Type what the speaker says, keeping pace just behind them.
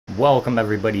Welcome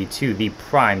everybody to the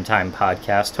Primetime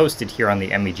Podcast, hosted here on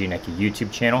the MEG Nicky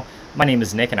YouTube channel. My name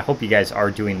is Nick, and I hope you guys are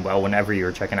doing well whenever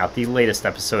you're checking out the latest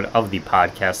episode of the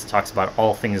podcast that talks about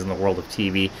all things in the world of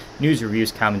TV, news,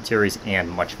 reviews, commentaries, and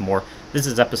much more. This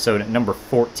is episode number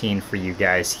 14 for you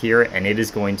guys here, and it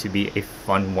is going to be a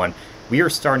fun one. We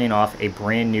are starting off a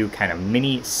brand new kind of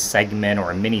mini segment or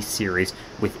a mini series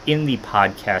within the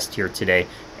podcast here today.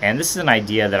 And this is an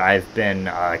idea that I've been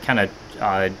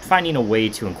finding a way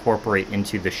to incorporate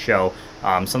into the show,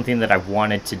 something that I've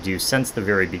wanted to do since the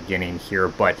very beginning here,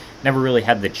 but never really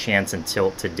had the chance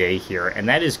until today here, and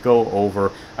that is go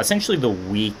over essentially the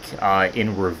week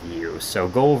in review. So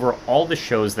go over all the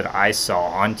shows that I saw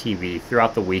on TV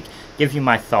throughout the week, give you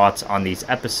my thoughts on these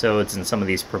episodes and some of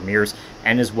these premieres,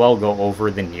 and as well go over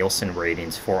the Nielsen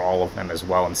ratings for all of them as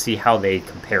well and see how they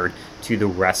compared to the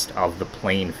rest of the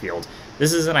playing field.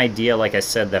 This is an idea, like I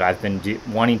said, that I've been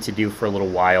wanting to do for a little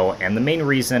while, and the main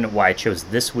reason why I chose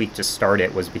this week to start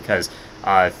it was because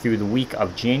through the week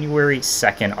of January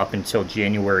 2nd up until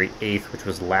January 8th, which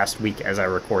was last week as I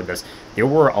record this, there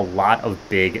were a lot of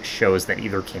big shows that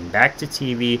either came back to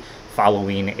TV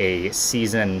following a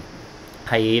season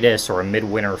hiatus or a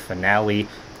midwinter finale,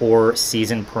 or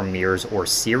season premieres or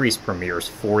series premieres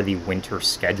for the winter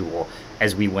schedule,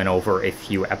 as we went over a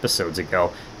few episodes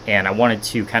ago. And I wanted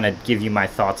to kind of give you my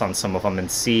thoughts on some of them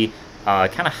and see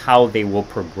kind of how they will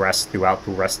progress throughout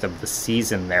the rest of the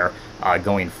season there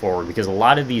going forward, because a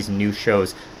lot of these new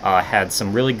shows had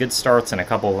some really good starts and a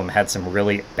couple of them had some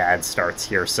really bad starts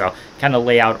here. So kind of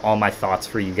lay out all my thoughts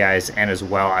for you guys, and as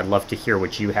well, I'd love to hear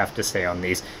what you have to say on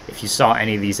these. If you saw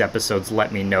any of these episodes,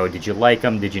 let me know. Did you like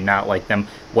them? Did you not like them?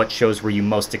 What shows were you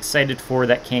most excited for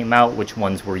that came out? Which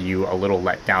ones were you a little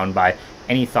let down by?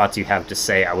 Any thoughts you have to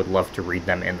say, I would love to read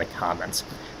them in the comments.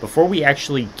 Before we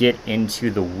actually get into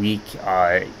the week,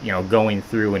 going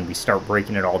through and we start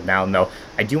breaking it all down, though,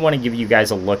 I do want to give you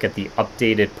guys a look at the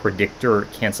updated predictor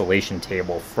cancellation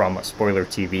table from Spoiler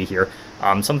TV here.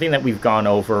 Something that we've gone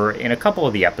over in a couple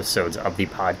of the episodes of the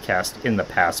podcast in the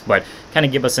past, but kind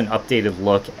of give us an updated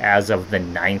look as of the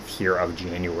 9th here of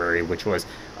January, which was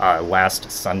last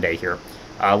Sunday here.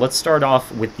 Let's start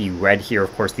off with the red here.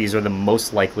 Of course, these are the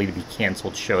most likely to be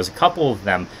canceled shows. A couple of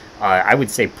them, I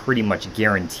would say pretty much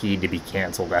guaranteed to be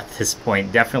canceled at this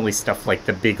point. Definitely stuff like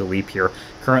The Big Leap here.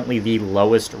 Currently the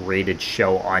lowest rated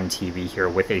show on TV here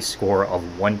with a score of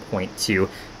 1.2.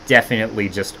 Definitely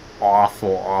just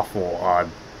awful,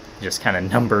 just kind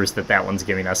of numbers that one's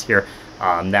giving us here.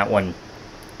 That one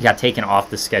got taken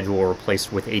off the schedule,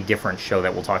 replaced with a different show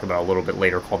that we'll talk about a little bit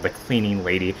later called The Cleaning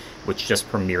Lady, which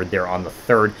just premiered there on the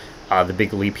 3rd. The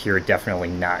Big Leap here definitely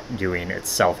not doing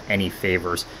itself any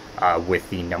favors with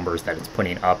the numbers that it's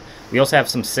putting up. We also have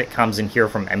some sitcoms in here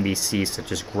from NBC,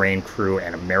 such as Grand Crew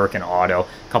and American Auto,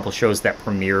 a couple shows that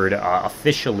premiered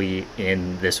officially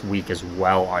in this week as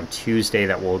well on Tuesday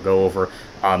that we'll go over.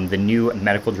 The new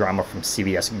medical drama from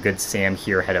CBS, Good Sam,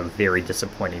 here had a very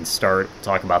disappointing start. We'll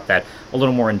talk about that a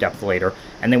little more in depth later.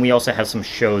 And then we also have some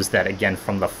shows that, again,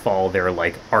 from the fall, they're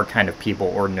like Our Kind of People,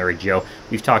 Ordinary Joe.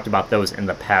 We've talked about those in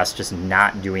the past, just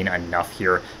not doing enough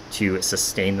here to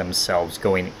sustain themselves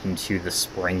going into the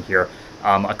spring here.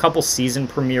 A couple season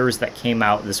premieres that came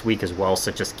out this week as well,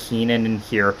 such as Keenan in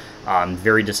here.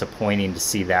 Very disappointing to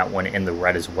see that one in the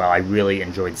red as well. I really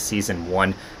enjoyed season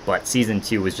 1, but season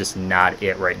 2 was just not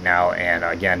it right now, and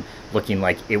again, looking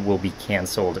like it will be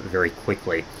canceled very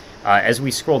quickly. As we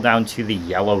scroll down to the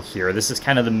yellow here, this is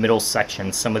kind of the middle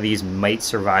section. Some of these might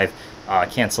survive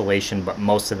cancellation, but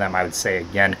most of them, I would say,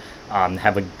 again,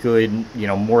 have a good,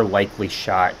 more likely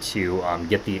shot to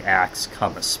get the axe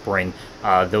come spring.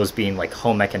 Those being like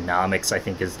Home Economics, I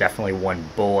think, is definitely one.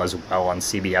 Bull as well on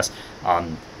CBS.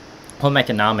 Home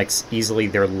Economics, easily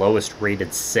their lowest rated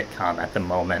sitcom at the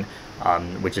moment,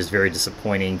 which is very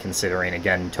disappointing considering,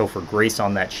 again, Topher Grace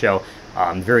on that show.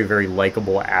 Very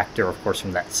likable actor, of course,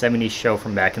 from that 70s show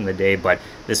from back in the day, but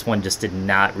this one just did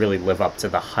not really live up to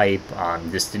the hype.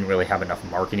 Just didn't really have enough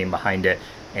marketing behind it,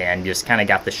 and just kind of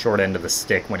got the short end of the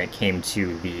stick when it came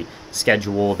to the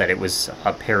schedule that it was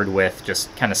paired with,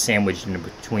 just kind of sandwiched in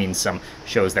between some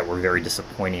shows that were very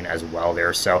disappointing as well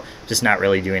there. So just not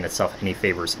really doing itself any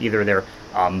favors either there.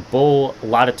 Bull, a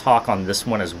lot of talk on this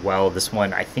one as well. This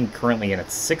one, I think, currently in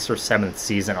its 6th or 7th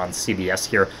season on CBS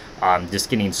here, just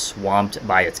getting swamped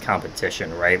by its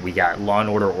competition, right? We got Law &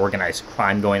 Order Organized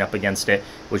Crime going up against it,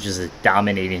 which is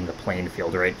dominating the playing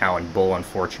field right now, and Bull,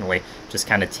 unfortunately, just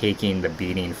kind of taking the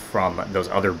beating from those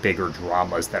other bigger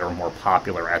dramas that are more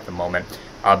popular at the moment.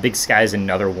 Big Sky is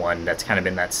another one that's kind of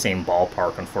in that same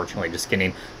ballpark, unfortunately, just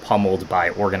getting pummeled by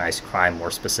organized crime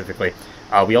more specifically.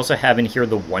 We also have in here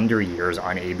the Wonder Years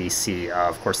on ABC,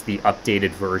 of course, the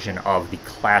updated version of the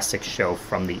classic show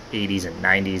from the 80s and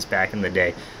 90s back in the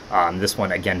day. This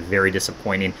one, again, very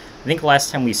disappointing. I think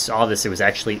last time we saw this, it was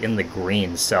actually in the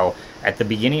green. So at the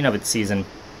beginning of its season,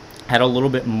 had a little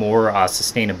bit more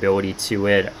sustainability to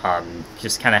it.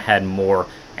 Just kind of had more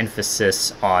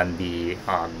emphasis on the,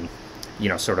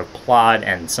 sort of plot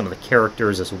and some of the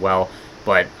characters as well.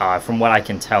 But from what I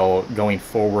can tell, going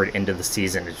forward into the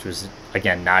season, it was,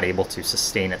 again, not able to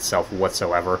sustain itself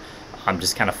whatsoever.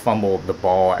 Just kind of fumbled the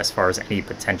ball as far as any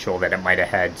potential that it might have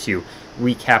had to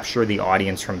recapture the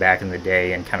audience from back in the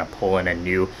day and kind of pull in a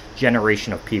new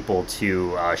generation of people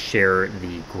to share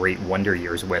the great Wonder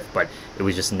Years with. But it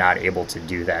was just not able to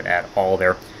do that at all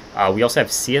there. We also have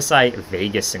CSI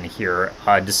Vegas in here.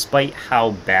 Despite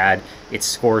how bad its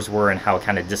scores were and how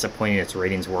kind of disappointing its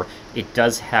ratings were, it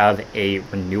does have a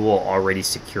renewal already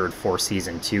secured for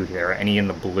season 2 here. Any in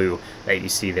the blue that you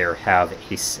see there have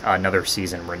another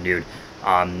season renewed.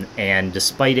 And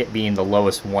despite it being the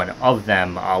lowest one of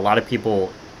them, a lot of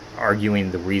people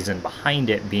arguing the reason behind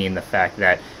it being the fact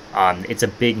that it's a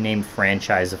big name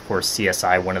franchise, of course,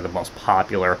 CSI, one of the most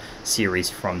popular series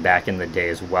from back in the day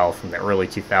as well, from the early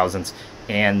 2000s,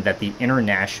 and that the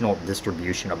international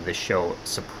distribution of this show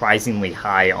surprisingly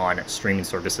high on streaming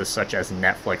services such as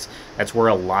Netflix. That's where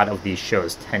a lot of these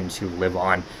shows tend to live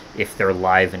on if their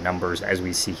live numbers, as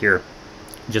we see here,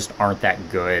 just aren't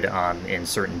that good in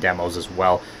certain demos as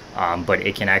well. But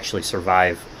it can actually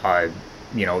survive,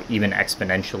 even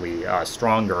exponentially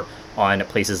stronger on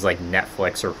places like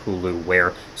Netflix or Hulu,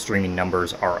 where streaming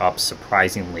numbers are up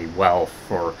surprisingly well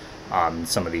for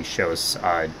some of these shows,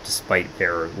 despite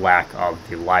their lack of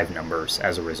the live numbers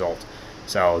as a result.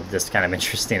 So this is kind of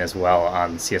interesting as well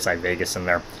on CSI Vegas in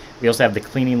there. We also have The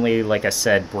Cleaning Lady, like I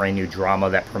said, brand new drama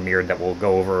that premiered that we'll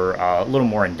go over a little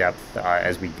more in depth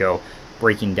as we go,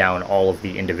 breaking down all of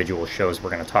the individual shows we're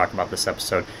going to talk about this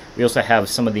episode. We also have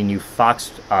some of the new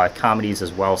Fox comedies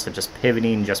as well, such as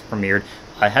Pivoting, just premiered.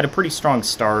 Had a pretty strong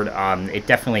start. It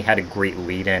definitely had a great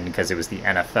lead-in because it was the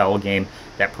NFL game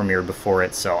that premiered before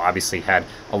it, so obviously had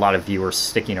a lot of viewers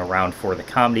sticking around for the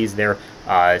comedies there.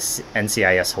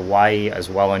 NCIS Hawaii as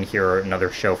well in here, another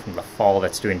show from the fall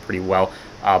that's doing pretty well.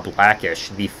 Blackish,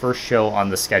 the first show on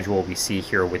the schedule we see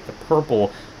here with the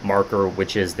purple marker,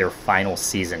 which is their final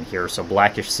season here. So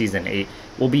Blackish season 8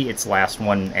 will be its last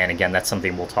one, and again, that's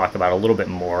something we'll talk about a little bit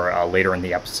more later in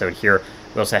the episode here.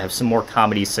 We also have some more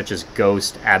comedies such as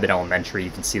Ghost, Abbott Elementary.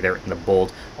 You can see there in the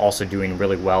bold, also doing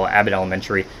really well. Abbott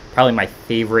Elementary, probably my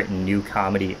favorite new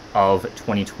comedy of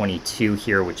 2022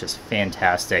 here, which is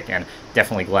fantastic, and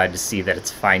definitely glad to see that it's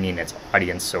finding its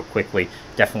audience so quickly.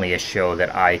 Definitely a show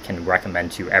that I can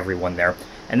recommend to everyone there.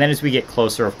 And then as we get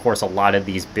closer, of course, a lot of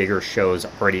these bigger shows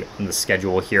already on the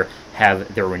schedule here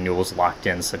have their renewals locked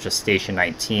in, such as Station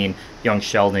 19, Young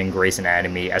Sheldon, Grey's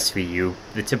Anatomy, SVU,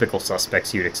 the typical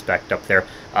suspects you'd expect up there.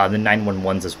 The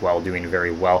 911s as well, doing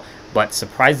very well. But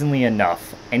surprisingly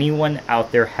enough, anyone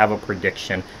out there have a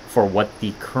prediction for what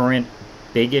the current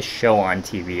biggest show on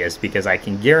TV is? Because I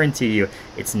can guarantee you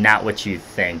it's not what you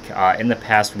think. In the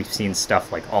past, we've seen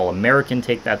stuff like All American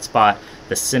take that spot,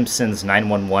 The Simpsons,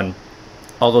 911,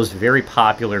 all those very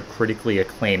popular, critically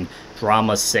acclaimed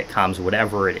dramas, sitcoms,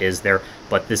 whatever it is there.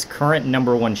 But this current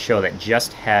 #1 show that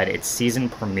just had its season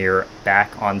premiere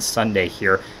back on Sunday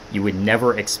here, you would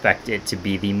never expect it to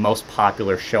be the most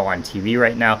popular show on TV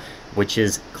right now, which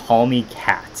is Call Me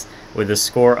Kat, with a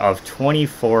score of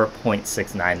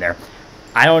 24.69 there.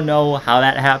 I don't know how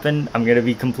that happened. I'm going to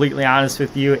be completely honest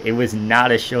with you. It was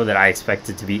not a show that I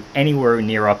expected to be anywhere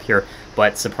near up here,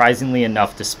 but surprisingly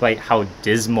enough, despite how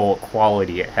dismal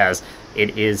quality it has,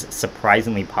 it is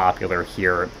surprisingly popular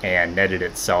here and netted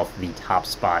itself the top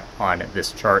spot on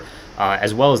this chart,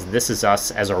 as well as This Is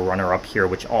Us as a runner-up here,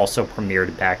 which also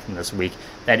premiered back in this week.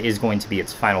 That is going to be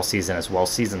its final season as well,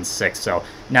 season 6, so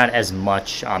not as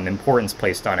much importance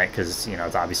placed on it because,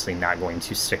 it's obviously not going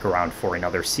to stick around for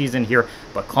another season here,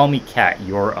 but Call Me Kat,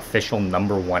 your official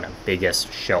 #1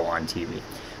 biggest show on TV.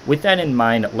 With that in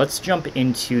mind, let's jump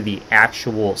into the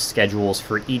actual schedules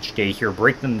for each day here,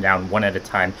 break them down one at a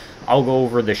time. I'll go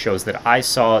over the shows that I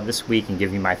saw this week and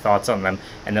give you my thoughts on them,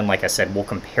 and then, like I said, we'll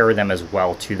compare them as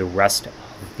well to the rest of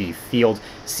the field,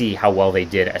 see how well they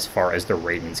did as far as the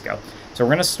ratings go. So we're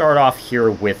going to start off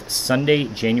here with Sunday,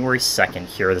 January 2nd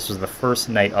here. This was the first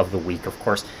night of the week, of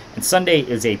course. And Sunday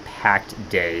is a packed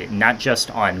day, not just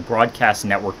on broadcast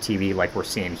network TV like we're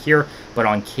seeing here, but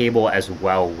on cable as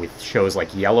well, with shows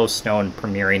like Yellowstone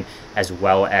premiering, as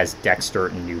well as Dexter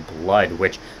New Blood,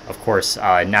 which, of course,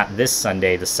 not this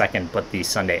Sunday, the 2nd, but the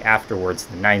Sunday afterwards,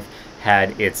 the 9th,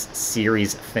 had its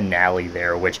series finale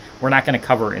there, which we're not going to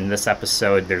cover in this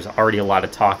episode. There's already a lot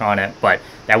of talk on it, but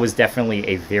that was definitely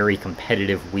a very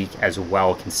competitive week as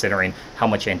well, considering how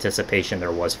much anticipation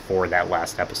there was for that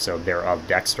last episode there of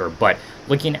Dexter. But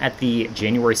looking at the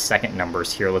January 2nd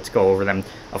numbers here, let's go over them.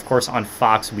 Of course, on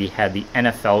Fox, we had the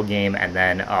NFL game, and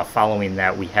then following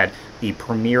that, we had the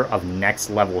premiere of Next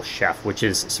Level Chef, which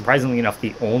is surprisingly enough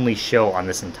the only show on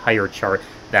this entire chart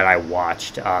that I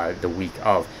watched the week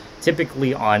of.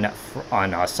 Typically on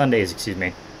Sundays,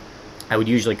 I would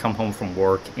usually come home from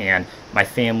work, and my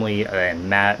family and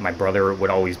Matt, my brother, would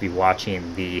always be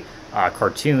watching the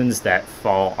cartoons that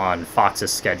fall on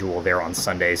Fox's schedule there on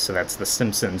Sundays. So that's The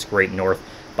Simpsons, Great North,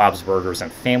 Bob's Burgers,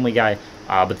 and Family Guy.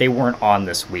 But they weren't on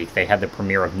this week. They had the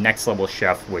premiere of Next Level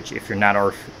Chef, which, if you're not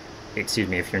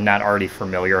already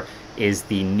familiar, is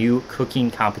the new cooking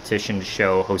competition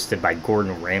show hosted by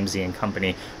Gordon Ramsay and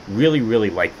company. Really, really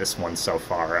like this one so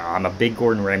far. I'm a big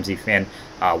Gordon Ramsay fan.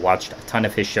 Watched a ton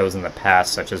of his shows in the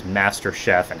past, such as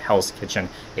MasterChef and Hell's Kitchen.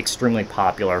 Extremely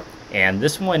popular. And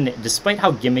this one, despite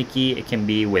how gimmicky it can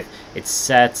be with its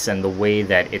sets and the way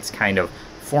that it's kind of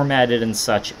formatted and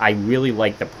such, I really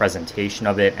like the presentation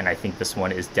of it, and I think this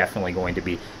one is definitely going to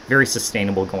be very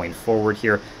sustainable going forward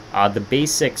here. The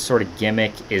basic sort of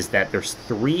gimmick is that there's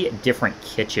 3 different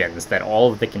kitchens that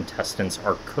all of the contestants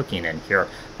are cooking in here.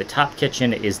 The top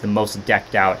kitchen is the most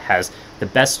decked out, has the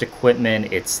best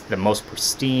equipment, it's the most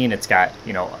pristine, it's got,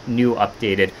 new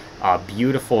updated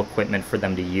beautiful equipment for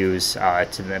them to use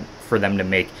for them to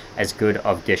make as good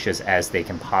of dishes as they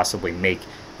can possibly make.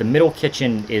 The middle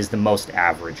kitchen is the most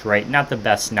average, right? Not the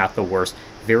best, not the worst.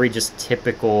 Very just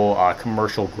typical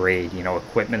commercial grade,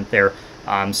 equipment there.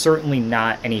 Certainly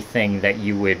not anything that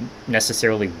you would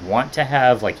necessarily want to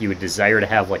have, like you would desire to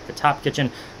have, like the top kitchen,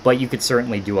 but you could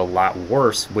certainly do a lot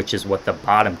worse, which is what the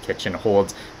bottom kitchen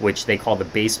holds, which they call the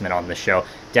basement on the show.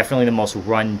 Definitely the most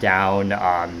run down,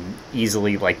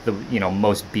 easily like the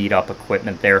most beat up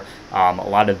equipment there. A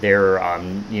lot of their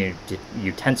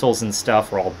utensils and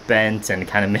stuff are all bent and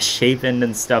kind of misshapen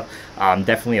and stuff.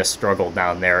 Definitely a struggle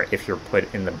down there if you're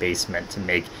put in the basement to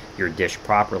make your dish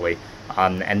properly.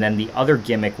 And then the other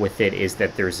gimmick with it is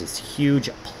that there's this huge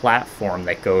platform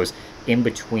that goes in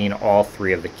between all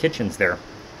 3 of the kitchens there,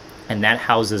 and that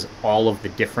houses all of the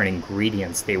different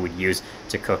ingredients they would use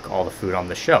to cook all the food on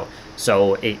the show.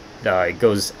 So it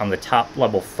goes on the top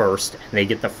level first, and they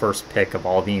get the first pick of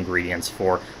all the ingredients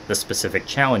for the specific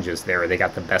challenges there. They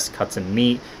got the best cuts of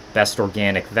meat, best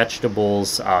organic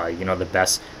vegetables, the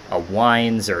best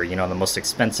wines, or the most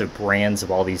expensive brands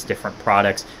of all these different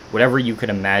products. Whatever you could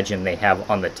imagine they have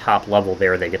on the top level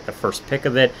there, they get the first pick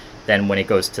of it. Then when it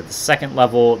goes to the second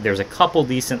level, there's a couple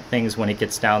decent things when it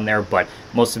gets down there, but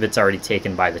most of it's already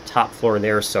taken by the top floor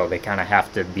there, so they kind of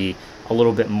have to be a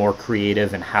little bit more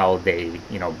creative in how they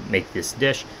make this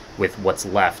dish with what's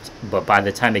left. But by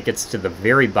the time it gets to the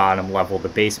very bottom level, the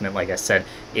basement, like I said,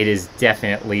 it is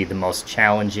definitely the most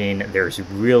challenging. There's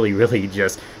really, really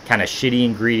just kind of shitty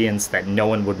ingredients that no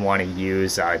one would want to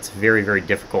use. It's very, very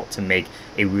difficult to make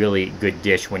a really good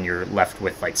dish when you're left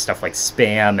with like stuff like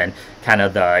Spam and kind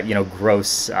of the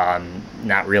gross,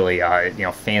 not really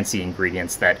fancy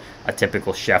ingredients that a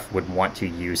typical chef would want to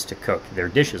use to cook their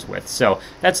dishes with. So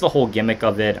that's the whole gimmick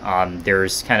of it.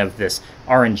 There's kind of this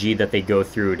RNG that they go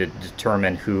through to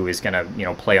determine who is going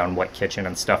to play on what kitchen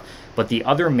and stuff. But the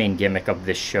other main gimmick of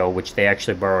this show, which they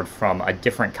actually borrowed from a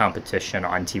different competition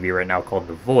on TV right now called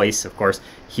The Voice, of course,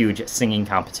 huge singing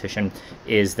competition,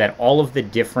 is that all of the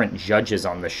different judges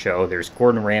on the show, there's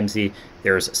Gordon Ramsay,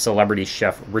 there's celebrity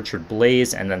chef Richard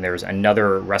Blais, and then there's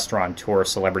another restaurateur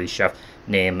celebrity chef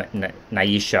named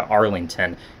Naisha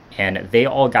Arlington, and they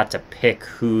all got to pick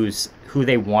who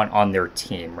they want on their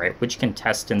team, right? Which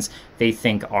contestants they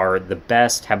think are the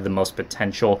best, have the most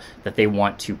potential, that they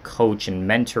want to coach and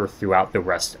mentor throughout the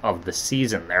rest of the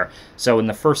season there. So in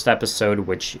the first episode,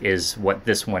 which is what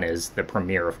this one is, the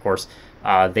premiere, of course,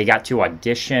 they got to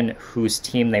audition whose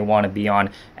team they want to be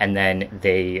on, and then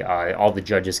they all the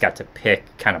judges got to pick,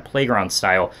 kind of playground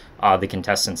style, the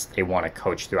contestants they want to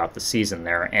coach throughout the season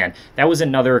there. And that was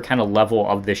another kind of level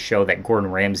of this show that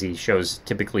Gordon Ramsay shows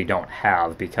typically don't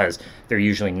have, because they're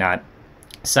usually not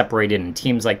separated in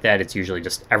teams like that. It's usually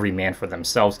just every man for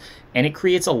themselves, and it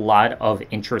creates a lot of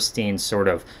interesting sort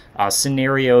of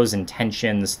scenarios and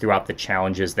tensions throughout the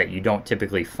challenges that you don't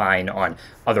typically find on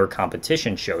other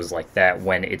competition shows like that,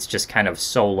 when it's just kind of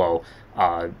solo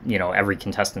every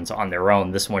contestant's on their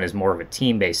own. This one is more of a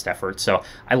team-based effort. So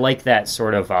I like that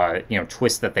sort of,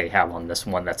 twist that they have on this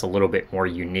one that's a little bit more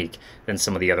unique than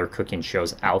some of the other cooking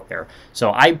shows out there.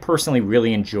 So I personally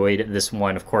really enjoyed this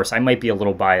one. Of course, I might be a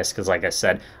little biased because, like I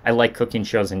said, I like cooking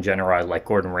shows in general. I like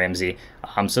Gordon Ramsay.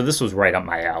 So this was right up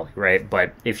my alley, right?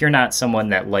 But if you're not someone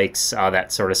that likes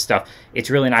that sort of stuff, it's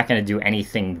really not going to do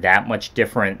anything that much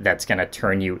different that's going to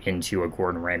turn you into a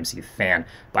Gordon Ramsay fan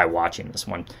by watching this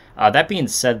one. That being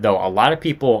said, though, a lot of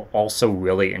people also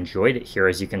really enjoyed it here.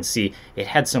 As you can see, it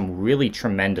had some really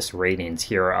tremendous ratings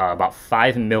here, about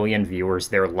 5 million viewers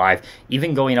there live,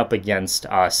 even going up against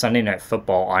Sunday Night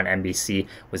Football on NBC,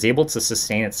 was able to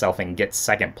sustain itself and get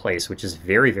second place, which is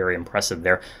very, very impressive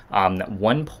there.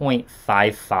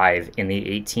 1.55 in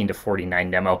the 18 to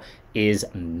 49 demo is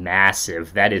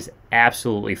massive. That is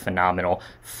absolutely phenomenal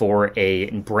for a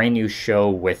brand new show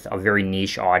with a very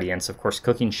niche audience. Of course,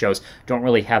 cooking shows don't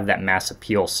really have that mass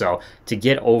appeal, so to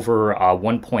get over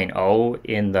 1.0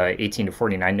 in the 18 to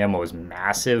 49 demo is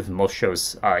massive. Most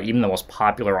shows, even the most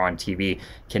popular on TV,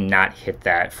 cannot hit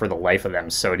that for the life of them.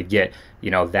 So to get,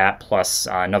 that plus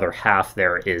another half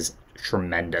there is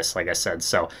tremendous, like I said.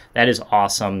 So that is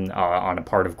awesome on a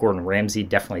part of Gordon Ramsay.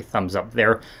 Definitely thumbs up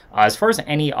there. As far as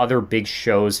any other big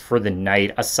shows for the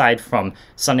night, aside from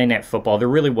Sunday Night Football, there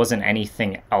really wasn't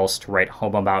anything else to write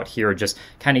home about here. Just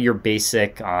kind of your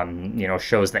basic,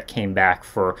 shows that came back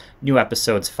for new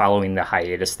episodes following the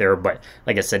hiatus there. But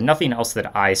like I said, nothing else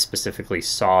that I specifically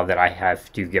saw that I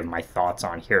have to give my thoughts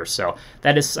on here. So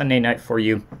that is Sunday night for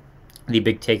you. The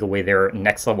big takeaway there,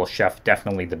 Next Level Chef,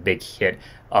 definitely the big hit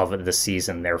of the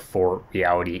season there for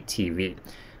reality TV.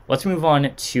 Let's move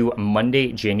on to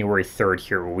Monday, January 3rd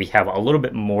here, where we have a little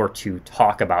bit more to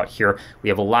talk about here. We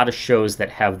have a lot of shows that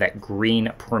have that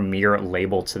green premiere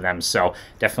label to them, so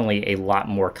definitely a lot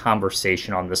more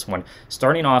conversation on this one.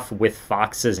 Starting off with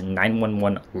Fox's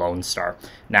 911 Lone Star.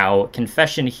 Now,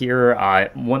 confession here,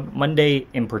 Monday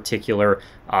in particular,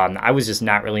 I was just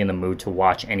not really in the mood to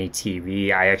watch any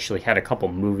TV. I actually had a couple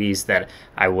movies that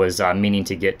I was meaning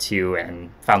to get to and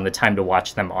found the time to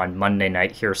watch them on Monday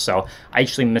night here, so I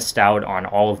actually missed out on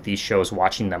all of these shows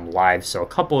watching them live. So a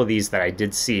couple of these that I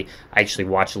did see, I actually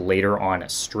watched later on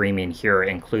streaming here,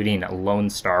 including Lone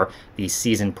Star, the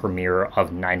season premiere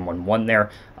of 911 there.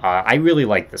 I really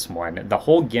like this one. The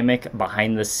whole gimmick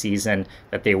behind this season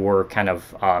that they were kind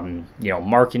of,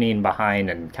 marketing behind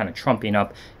and kind of trumping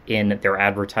up in their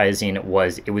advertising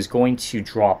was it was going to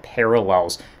draw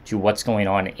parallels to what's going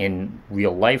on in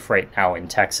real life right now in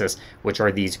Texas, which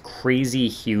are these crazy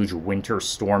huge winter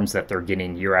storms that they're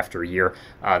getting year after year.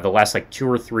 The last 2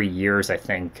 or 3 years, I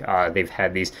think, they've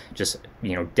had these just,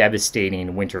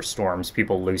 devastating winter storms,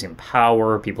 people losing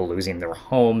power, people losing their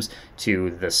homes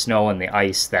to the snow and the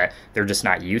ice that they're just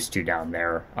not used to down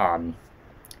there.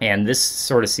 And this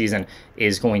sort of season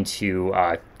is going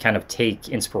to kind of take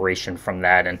inspiration from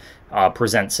that and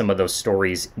present some of those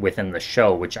stories within the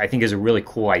show, which I think is a really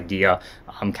cool idea.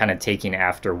 I'm kind of taking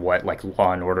after what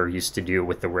Law and Order used to do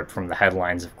with the rip from the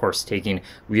headlines, of course, taking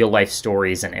real life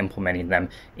stories and implementing them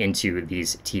into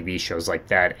these TV shows like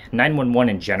that.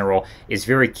 911 in general is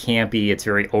very campy. It's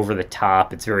very over the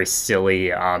top. It's very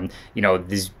silly.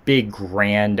 These big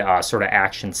grand sort of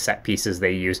action set pieces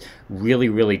they use really,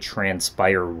 really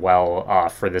transpire well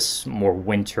for this more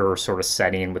winter sort of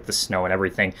setting with the snow and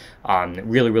everything.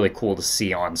 Really, really cool to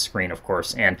see on screen, of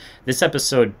course. And this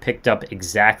episode picked up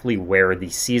exactly where the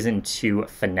season 2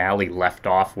 finale left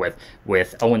off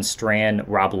with Owen Strachan,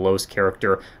 Rob Lowe's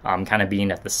character, kind of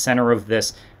being at the center of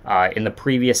this. In the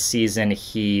previous season,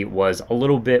 he was a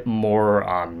little bit more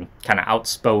kind of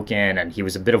outspoken, and he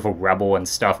was a bit of a rebel and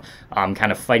stuff,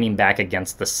 kind of fighting back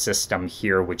against the system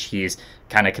here, which he's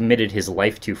kind of committed his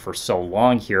life to for so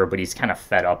long here, but he's kind of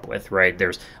fed up with, right?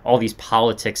 There's all these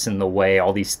politics in the way,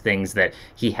 all these things that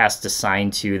he has to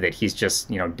sign to that he's just,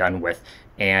 done with.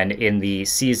 And in the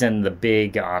season, the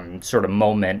big sort of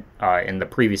moment in the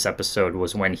previous episode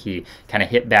was when he kind of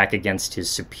hit back against his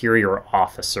superior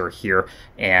officer here,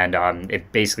 and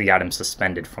it basically got him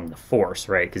suspended from the force,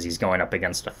 right? Because he's going up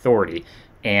against authority.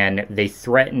 And they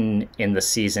threaten in the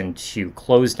season to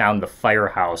close down the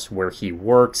firehouse where he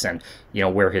works and,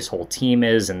 where his whole team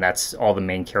is, and that's all the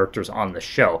main characters on the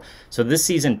show. So this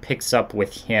season picks up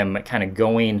with him kind of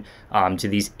going to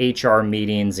these HR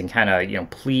meetings and kind of,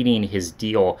 pleading his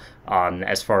deal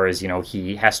as far as,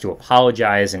 he has to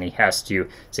apologize and he has to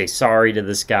say sorry to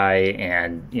this guy,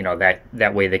 and,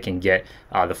 that way they can get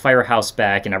the firehouse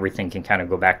back and everything can kind of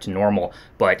go back to normal.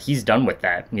 But he's done with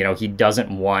that. He doesn't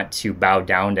want to bow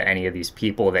down to any of these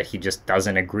people that he just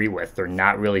doesn't agree with. They're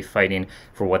not really fighting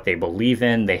for what they believe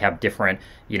in. They have different,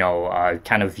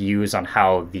 kind of views on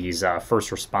how these first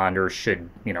responders should,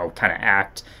 kind of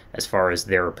act as far as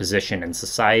their position in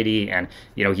society, and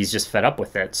he's just fed up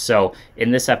with it. So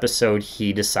in this episode,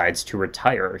 he decides to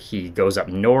retire. He goes up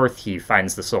north, he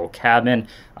finds this little cabin,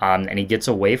 and he gets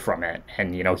away from it,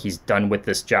 and he's done with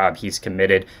this job. He's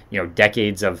committed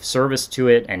decades of service to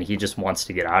it, and he just wants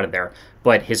to get out of there.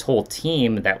 But his whole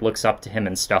team that looks up to him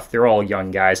and stuff, they're all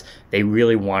young guys. They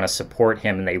really want to support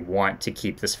him, and they want to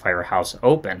keep this firehouse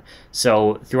open.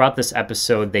 So throughout this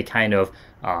episode, they kind of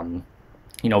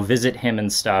visit him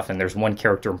and stuff, and there's one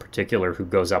character in particular who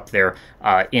goes up there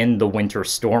in the winter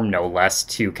storm, no less,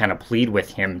 to kind of plead with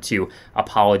him to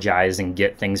apologize and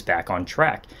get things back on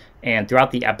track. And throughout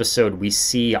the episode, we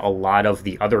see a lot of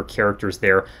the other characters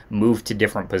there move to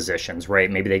different positions,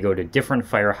 right? Maybe they go to different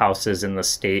firehouses in the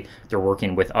state. They're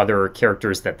working with other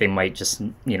characters that they might just,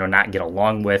 not get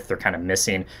along with. They're kind of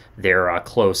missing their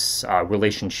close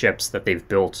relationships that they've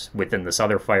built within this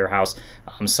other firehouse.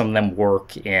 Some of them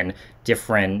work in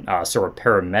different sort of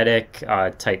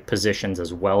paramedic type positions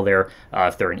as well there,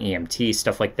 if they're an EMT,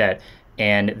 stuff like that.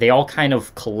 And they all kind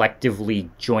of collectively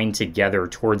join together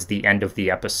towards the end of the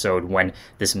episode when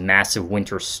this massive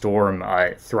winter storm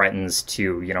threatens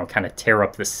to, kind of tear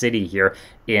up the city here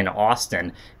in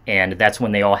Austin. And that's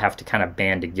when they all have to kind of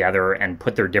band together and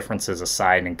put their differences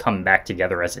aside and come back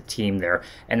together as a team there.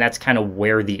 And that's kind of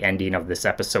where the ending of this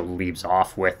episode leaves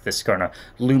off, with this kind of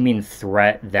looming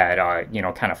threat that,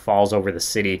 kind of falls over the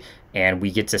city. And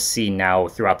we get to see now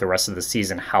throughout the rest of the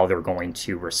season how they're going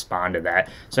to respond to that.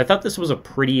 So I thought this was a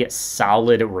pretty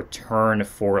solid return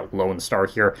for Lone Star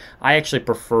here. I actually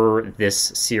prefer this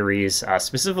series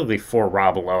specifically for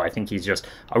Rob Lowe. I think he's just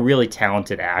a really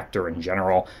talented actor in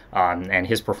general, and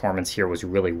his performance here was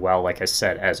really well, like I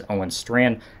said, as Owen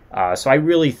Strand. So I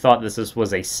really thought this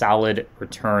was a solid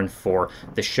return for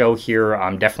the show here.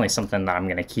 Definitely something that I'm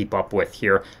going to keep up with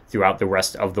here throughout the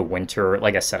rest of the winter.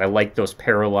 Like I said, I like those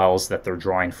parallels that they're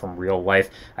drawing from real life.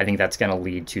 I think that's going to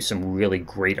lead to some really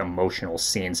great emotional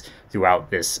scenes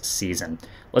throughout this season.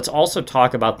 Let's also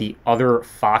talk about the other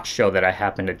Fox show that I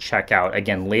happened to check out,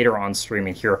 again, later on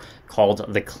streaming here, called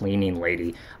The Cleaning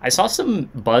Lady. I saw some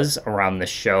buzz around this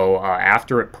show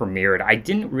after it premiered. I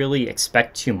didn't really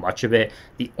expect too much of it.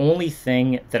 The only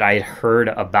thing that I had heard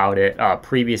about it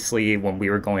previously when we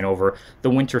were going over the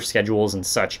winter schedules and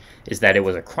such is that it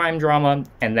was a crime drama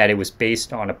and that it was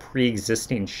based on a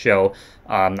pre-existing show,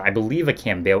 I believe a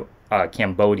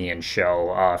Cambodian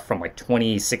show from like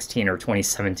 2016 or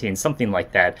 2017, something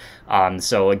like that.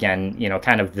 So again,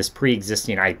 kind of this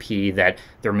pre-existing IP that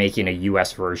they're making a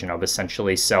US version of,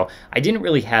 essentially. So I didn't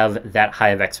really have that high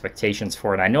of expectations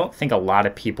for it. I don't think a lot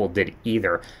of people did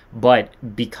either, but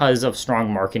because of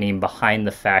strong marketing behind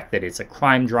the fact that it's a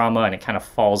crime drama and it kind of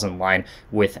falls in line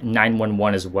with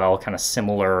 911 as well, kind of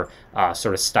similar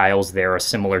sort of styles there, a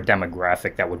similar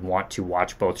demographic that would want to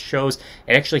watch both shows,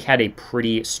 it actually had a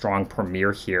pretty strong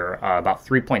premiere here, about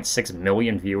 3.6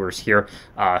 million viewers here,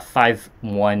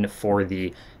 5.1 for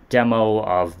the demo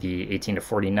of the 18 to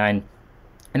 49.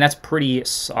 And that's pretty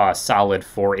solid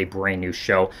for a brand new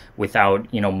show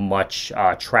without, much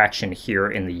traction here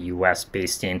in the U.S.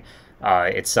 basing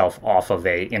itself off of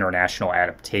a international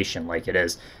adaptation like it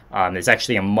is. It's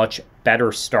actually a much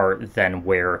better start than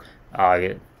where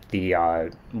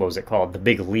what was it called? The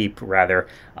Big Leap, rather,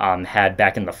 had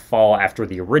back in the fall after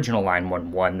the original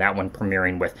 911, that one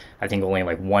premiering with, I think, only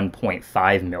like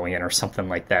 1.5 million or something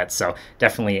like that. So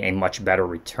definitely a much better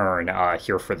return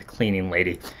here for The Cleaning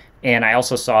Lady. And I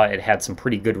also saw it had some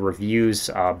pretty good reviews,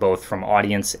 both from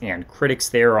audience and critics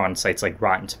there on sites like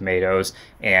Rotten Tomatoes,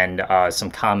 and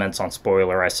some comments on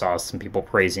Spoiler. I saw some people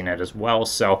praising it as well.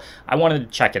 So I wanted to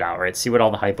check it out, right? See what all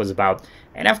the hype was about.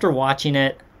 And after watching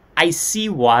it, I see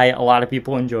why a lot of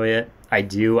people enjoy it. I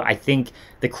do. I think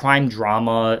the crime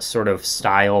drama sort of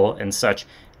style and such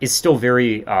is still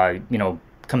very,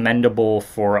 commendable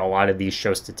for a lot of these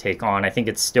shows to take on. I think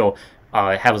it's still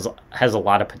has a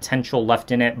lot of potential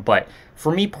left in it, but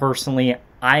for me personally,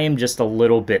 I am just a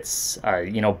little bit,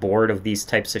 bored of these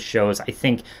types of shows. I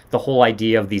think the whole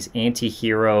idea of these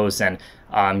anti-heroes and,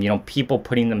 people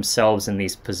putting themselves in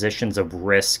these positions of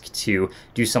risk to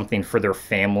do something for their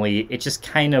family, it just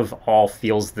kind of all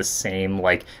feels the same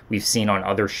like we've seen on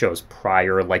other shows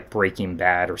prior, like Breaking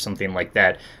Bad or something like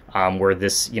that. where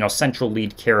this, central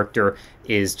lead character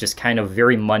is just kind of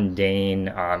very mundane,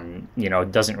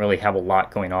 doesn't really have a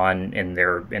lot going on in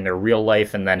their real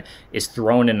life, and then is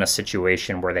thrown in a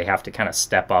situation where they have to kind of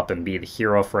step up and be the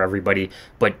hero for everybody,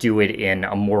 but do it in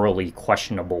a morally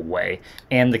questionable way.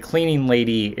 And the cleaning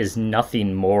lady is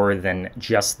nothing more than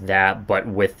just that, but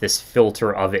with this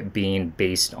filter of it being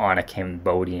based on a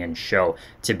Cambodian show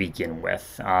to begin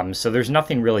with. So there's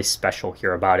nothing really special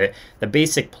here about it. The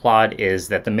basic plot is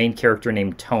that the main character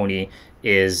named Tony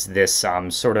is this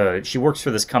she works for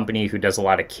this company who does a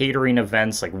lot of catering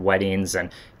events like weddings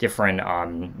and different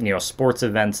sports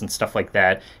events and stuff like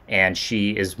that, and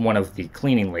she is one of the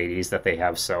cleaning ladies that they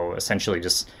have, so essentially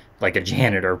just like a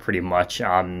janitor pretty much,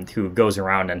 who goes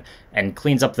around and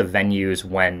cleans up the venues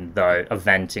when the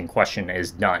event in question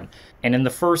is done. And in the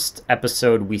first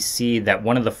episode, we see that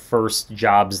one of the first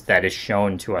jobs that is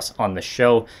shown to us on the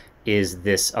show is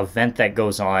this event that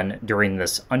goes on during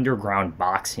this underground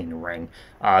boxing ring.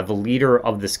 The leader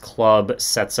of this club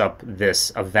sets up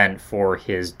this event for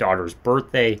his daughter's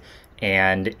birthday,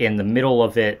 and in the middle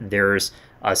of it, there's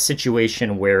a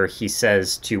situation where he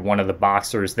says to one of the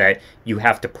boxers that you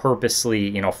have to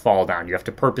purposely, fall down. You have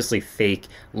to purposely fake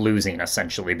losing,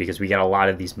 essentially, because we got a lot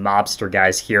of these mobster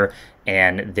guys here,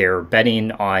 and they're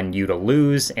betting on you to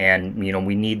lose, and,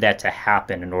 we need that to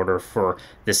happen in order for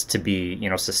this to be,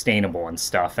 sustainable and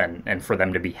stuff, and for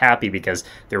them to be happy because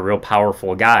they're real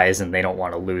powerful guys and they don't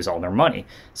want to lose all their money.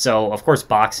 So, of course,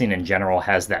 boxing in general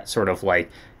has that sort of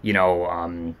like,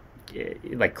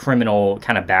 like criminal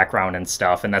kind of background and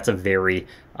stuff, and that's a very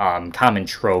common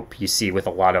trope you see with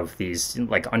a lot of these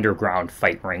like underground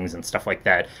fight rings and stuff like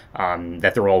that,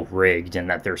 that they're all rigged and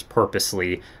that there's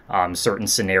purposely certain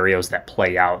scenarios that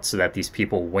play out so that these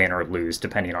people win or lose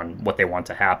depending on what they want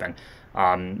to happen.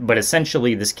 But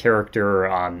essentially this character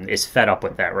is fed up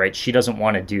with that, right? She doesn't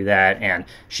want to do that, and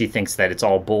she thinks that it's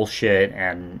all bullshit,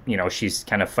 and, she's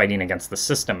kind of fighting against the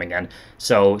system again.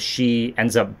 So she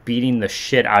ends up beating the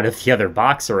shit out of the other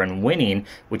boxer and winning,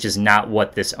 which is not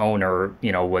what this owner,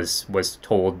 was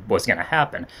told was going to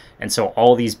happen. And so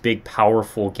all these big,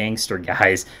 powerful gangster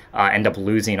guys end up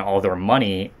losing all their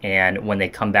money, and when they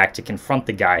come back to confront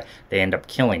the guy, they end up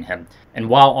killing him. And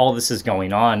while all this is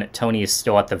going on, Tony is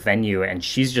still at the venue, and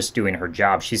she's just doing her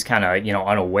job. She's kind of,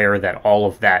 unaware that all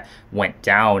of that went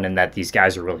down and that these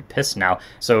guys are really pissed now.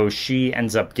 So she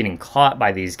ends up getting caught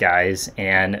by these guys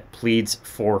and pleads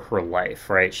for her life,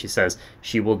 right? She says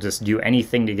she will just do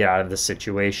anything to get out of this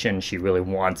situation. She really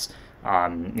wants,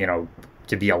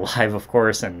 to be alive, of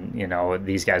course, and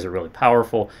these guys are really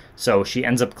powerful. So she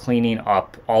ends up cleaning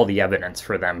up all the evidence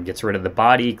for them, gets rid of the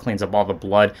body, cleans up all the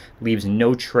blood, leaves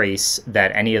no trace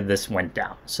that any of this went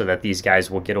down, so that these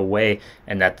guys will get away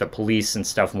and that the police and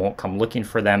stuff won't come looking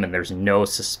for them, and there's no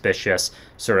suspicious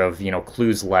sort of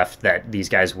clues left that these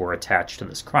guys were attached to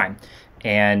this crime.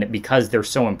 And because they're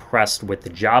so impressed with the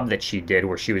job that she did,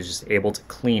 where she was just able to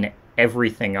clean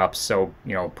everything up so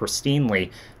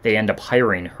pristinely, they end up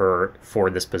hiring her for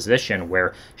this position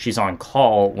where she's on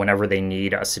call whenever they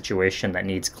need a situation that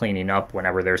needs cleaning up,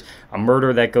 whenever there's a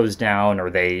murder that goes down, or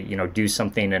they do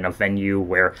something in a venue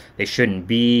where they shouldn't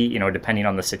be, depending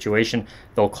on the situation.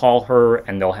 They'll call her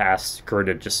and they'll ask her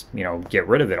to just get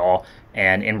rid of it all,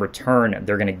 and in return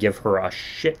they're going to give her a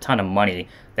shit ton of money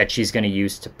that she's going to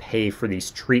use to pay for these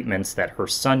treatments that her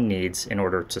son needs in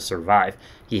order to survive.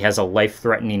 He has a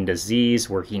life-threatening disease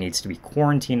where he needs to be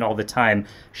quarantined all the time.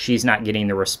 She's not getting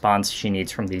the response she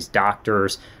needs from these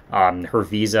doctors. Her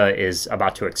visa is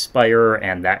about to expire,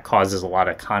 and that causes a lot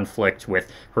of conflict with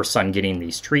her son getting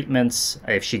these treatments.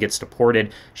 If she gets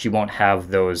deported, she won't have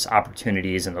those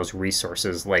opportunities and those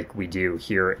resources like we do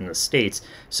here in the States.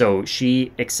 So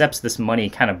she accepts this money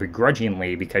kind of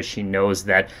begrudgingly because she knows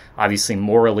that obviously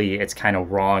morally it's kind of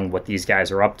wrong what these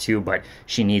guys are up to, but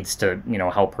she needs to,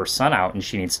 help her son out, and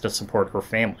she needs to support her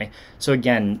family. So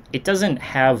again, it doesn't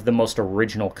have the most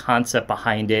original concept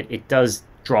behind it. It does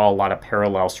draw a lot of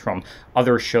parallels from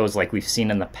other shows like we've seen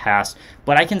in the past,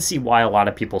 but I can see why a lot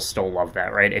of people still love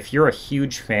that, right? If you're a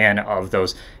huge fan of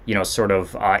those, sort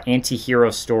of anti-hero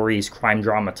stories, crime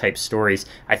drama type stories,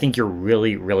 I think you're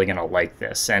really, really going to like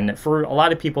this. And for a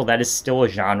lot of people, that is still a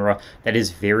genre that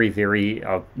is very, very,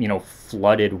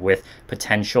 flooded with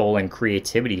potential and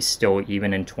creativity still,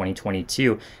 even in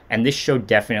 2022. And this show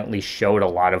definitely showed a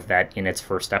lot of that in its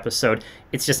first episode.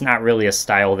 It's just not really a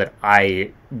style that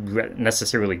I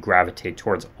necessarily gravitate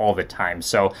towards all the time.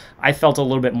 So I felt a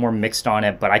little bit more mixed on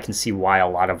it, but I can see why a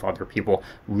lot of other people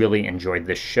really enjoyed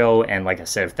this show. And like I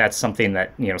said, if that's something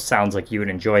that, sounds like you would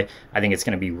enjoy, I think it's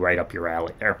going to be right up your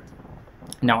alley there.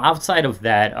 Now, outside of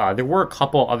that, there were a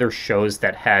couple other shows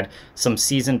that had some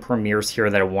season premieres here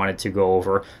that I wanted to go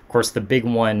over. Of course, the big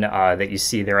one that you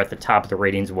see there at the top of the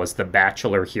ratings was The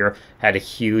Bachelor here. Had a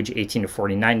huge 18 to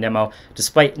 49 demo.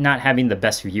 Despite not having the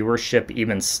best viewership,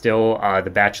 even still,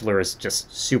 The Bachelor is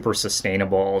just super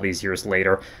sustainable all these years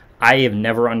later. I have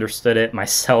never understood it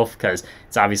myself because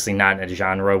it's obviously not in a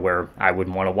genre where I would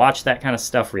want to watch that kind of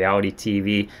stuff, reality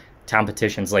TV.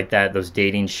 Competitions like that, those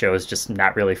dating shows, just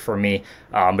not really for me.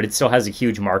 But it still has a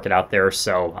huge market out there,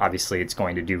 so obviously it's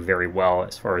going to do very well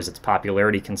as far as its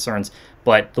popularity concerns.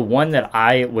 But the one that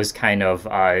I was kind of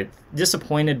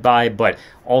disappointed by, but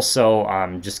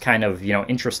also just kind of,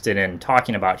 interested in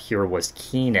talking about here was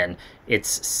Kenan.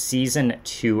 It's season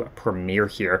 2 premiere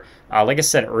here. Like I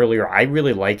said earlier, I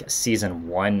really like season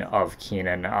 1 of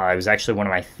Kenan. It was actually one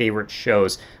of my favorite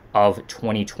shows of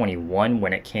 2021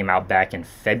 when it came out back in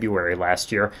February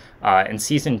last year. And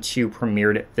season 2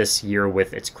 premiered this year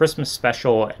with its Christmas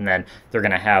special, and then they're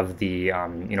going to have the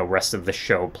rest of the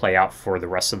show play out for the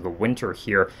rest of the winter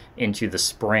here into the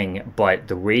spring. But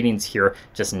the ratings here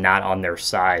just not on their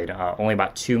side. Only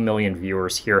about 2 million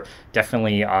viewers here.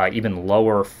 Definitely even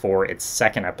lower for its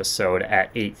second episode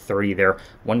at 8:30 there.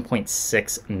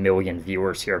 1.6 million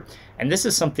viewers here. And this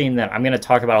is something that I'm going to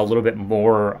talk about a little bit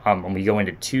more when we go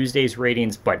into Tuesday's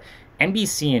ratings, but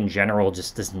NBC in general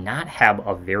just does not have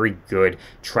a very good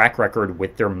track record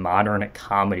with their modern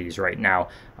comedies right now.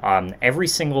 Every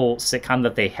single sitcom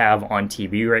that they have on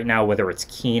TV right now, whether it's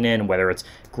Kenan, whether it's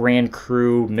Grand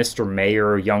Crew, Mr.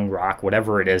 Mayor, Young Rock,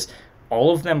 whatever it is,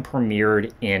 all of them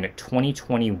premiered in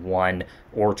 2021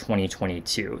 or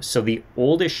 2022. So the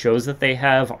oldest shows that they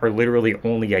have are literally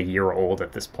only a year old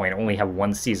at this point, only have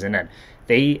one season in.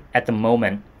 They, at the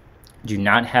moment, do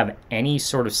not have any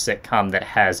sort of sitcom that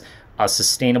has a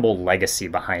sustainable legacy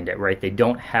behind it, right? They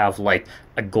don't have like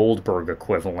a Goldberg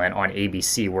equivalent on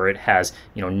ABC where it has,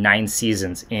 9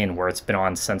 seasons in, where it's been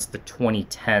on since the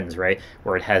 2010s, right?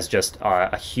 Where it has just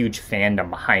a huge fandom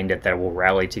behind it that will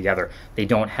rally together. They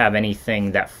don't have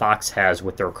anything that Fox has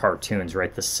with their cartoons,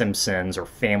 right? The Simpsons or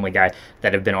Family Guy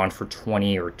that have been on for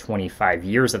 20 or 25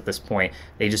 years at this point.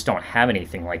 They just don't have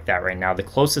anything like that right now. The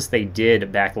closest they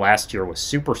did back last year was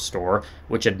Superstore,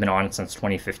 which had been on since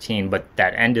 2015, but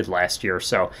that ended last year.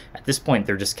 So at this point,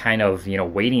 they're just kind of,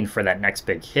 waiting for that next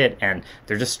big hit, and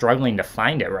they're just struggling to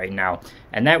find it right now.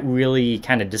 And that really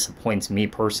kind of disappoints me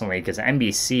personally, because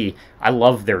NBC, I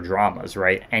love their dramas,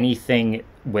 right? Anything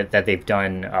that they've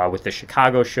done with the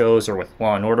Chicago shows or with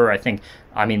Law and Order,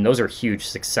 I mean, those are huge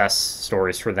success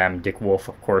stories for them. Dick Wolf,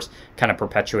 of course, kind of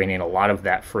perpetuating a lot of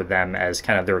that for them as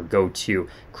kind of their go-to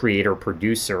creator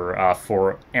producer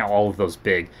for all of those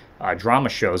big drama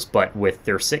shows. But with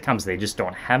their sitcoms, they just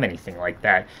don't have anything like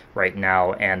that right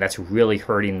now, and that's really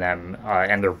hurting them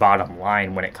and their bottom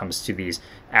line when it comes to these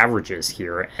averages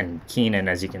here. And Kenan,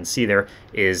 as you can see there,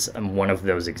 is one of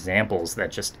those examples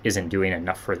that just isn't doing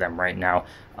enough for them right now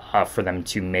for them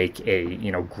to make a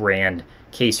grand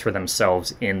case for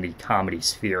themselves in the comedy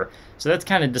sphere. So that's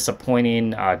kind of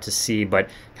disappointing to see, but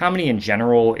comedy in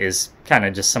general is kind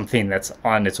of just something that's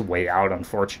on its way out,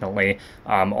 unfortunately.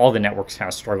 All the networks kind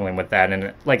of struggling with that,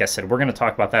 and like I said, we're going to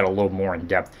talk about that a little more in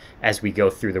depth as we go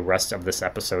through the rest of this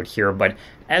episode here. But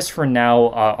as for now,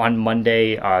 on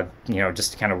Monday,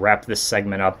 just to kind of wrap this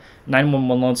segment up,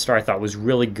 911 Lone Star I thought was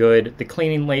really good. The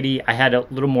Cleaning Lady, I had a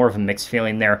little more of a mixed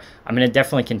feeling there. I'm going to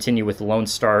definitely continue with Lone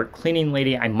Star. Cleaning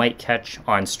Lady I might catch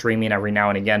on streaming every now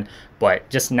and again, but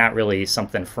just not really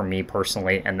something for me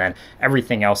personally. And then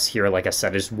everything else here, like I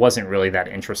said, just wasn't really that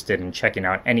interested in checking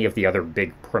out any of the other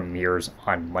big premieres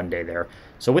on Monday there.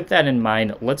 So with that in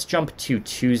mind, let's jump to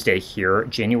Tuesday here,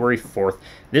 January 4th.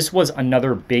 This was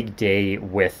another big day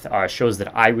with shows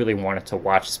that I really wanted to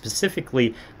watch,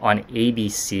 specifically on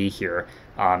ABC here.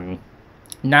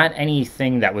 Not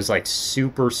anything that was like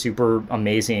super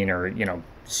amazing or,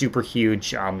 super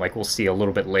huge, like we'll see a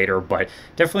little bit later, but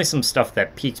definitely some stuff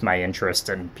that piqued my interest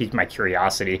and piqued my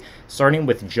curiosity, starting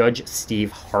with Judge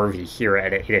Steve Harvey here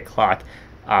at 8 o'clock.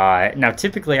 Now,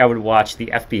 typically I would watch the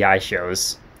FBI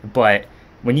shows, but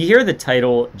when you hear the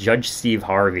title Judge Steve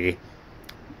Harvey,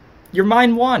 your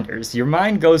mind wanders. Your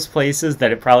mind goes places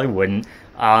that it probably wouldn't.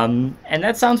 And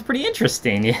that sounds pretty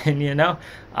interesting,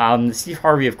 Steve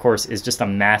Harvey, of course, is just a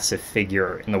massive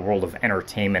figure in the world of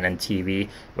entertainment and TV,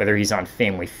 whether he's on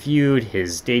Family Feud,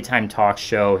 his daytime talk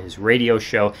show, his radio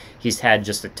show. He's had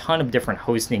just a ton of different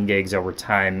hosting gigs over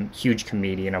time, huge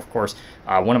comedian, of course,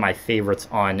 one of my favorites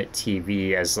on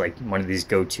TV as like one of these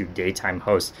go-to daytime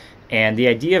hosts. And the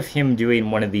idea of him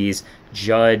doing one of these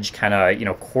judge kind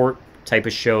of, court type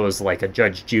of shows like a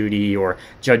Judge Judy or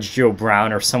Judge Joe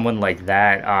Brown or someone like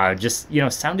that just,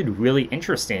 sounded really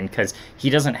interesting because he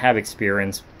doesn't have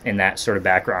experience in that sort of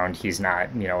background. He's not,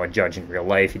 a judge in real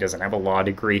life. He doesn't have a law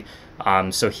degree.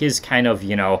 So his kind of,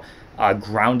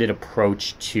 grounded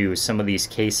approach to some of these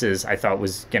cases I thought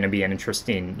was going to be an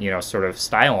interesting, sort of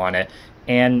style on it.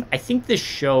 And I think this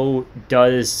show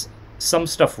does some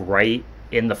stuff right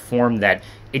in the form that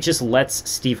it just lets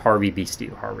Steve Harvey be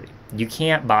Steve Harvey. You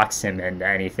can't box him into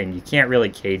anything. You can't really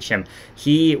cage him.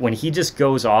 When he just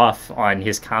goes off on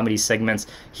his comedy segments,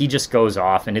 he just goes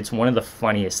off, and it's one of the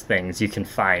funniest things you can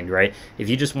find, right? If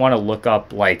you just want to look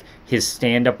up like his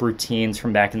stand-up routines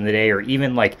from back in the day, or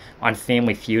even like on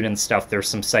Family Feud and stuff, there's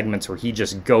some segments where he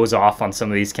just goes off on some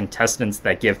of these contestants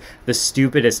that give the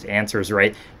stupidest answers,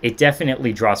 right? It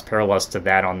definitely draws parallels to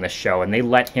that on this show, and they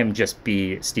let him just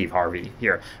be Steve Harvey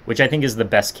here, which I think is the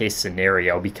best case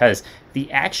scenario, because the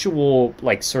actual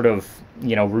like sort of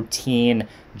routine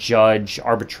judge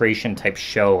arbitration type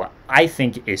show I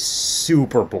think is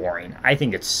super boring. I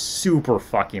think it's super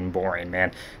fucking boring,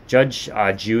 man. Judge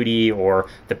Judy or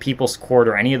the People's Court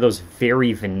or any of those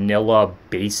very vanilla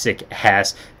basic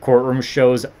ass courtroom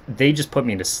shows, they just put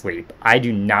me to sleep. I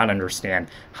do not understand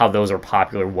how those are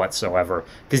popular whatsoever,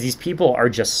 because these people are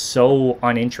just so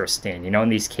uninteresting,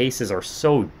 and these cases are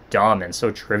so dumb and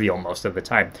so trivial most of the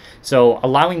time. So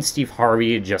allowing Steve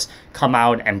Harvey to just come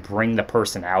out and bring the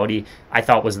personality, I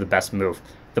thought was the best move.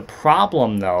 The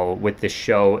problem, though, with this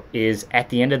show is at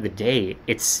the end of the day,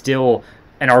 it's still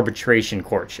an arbitration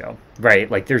court show,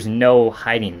 right? Like, there's no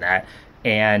hiding that.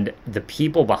 And the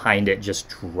people behind it just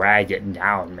drag it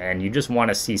down, man. You just want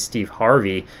to see Steve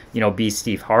Harvey, be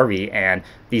Steve Harvey. And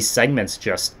these segments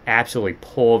just absolutely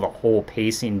pull the whole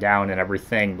pacing down and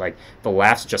everything. Like, the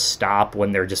laughs just stop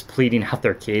when they're just pleading out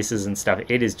their cases and stuff.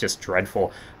 It is just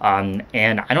dreadful. And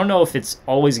I don't know if it's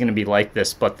always going to be like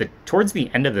this, but towards the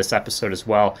end of this episode as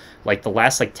well, like the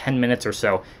last 10 minutes or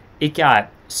so, it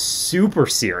got super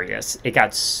serious. It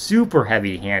got super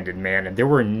heavy-handed, man, and there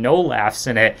were no laughs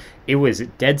in it. It was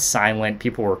dead silent.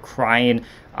 People were crying.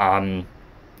 I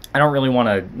don't really want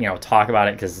to, talk about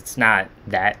it because it's not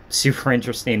that super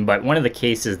interesting, but one of the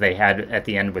cases they had at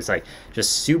the end was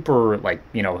just super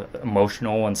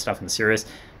emotional and stuff and serious.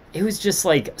 It was just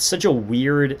such a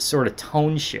weird sort of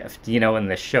tone shift, in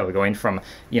this show, going from,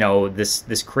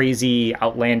 this crazy,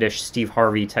 outlandish Steve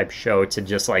Harvey type show to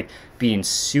just being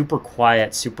super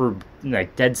quiet, super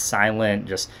dead silent,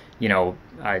 just,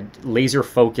 laser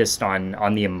focused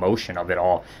on the emotion of it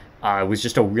all. It was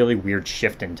just a really weird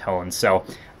shift in tone. So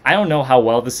I don't know how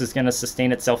well this is going to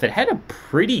sustain itself. It had a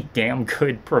pretty damn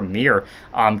good premiere,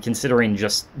 considering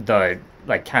just the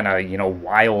kind of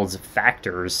wild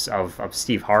factors of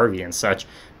Steve Harvey and such,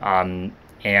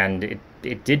 and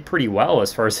it did pretty well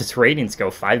as far as its ratings go.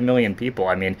 5 million people.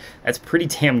 I mean, that's pretty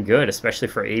damn good, especially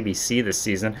for ABC this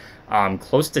season.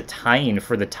 Close to tying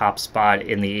for the top spot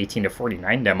in the 18 to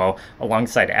 49 demo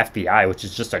alongside FBI, which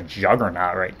is just a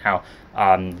juggernaut right now.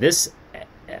 This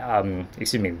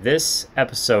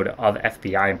episode of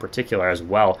FBI in particular as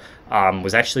well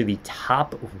was actually the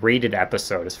top rated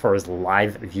episode as far as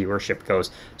live viewership goes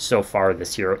so far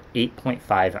this year.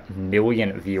 8.5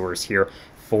 million viewers here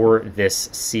for this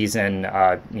season,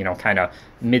 kind of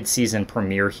mid-season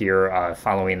premiere here,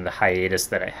 following the hiatus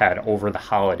that it had over the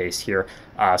holidays here.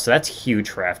 So that's huge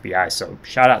for FBI, so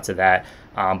shout out to that.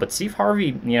 But Steve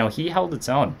Harvey, he held its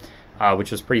own,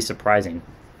 which was pretty surprising.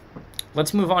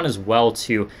 Let's move on as well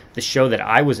to the show that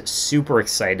I was super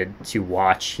excited to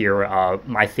watch here.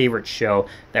 My favorite show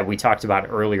that we talked about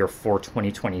earlier for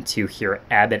 2022 here,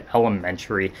 Abbott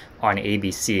Elementary on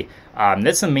ABC.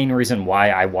 That's the main reason why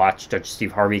I watched Judge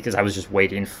Steve Harvey, because I was just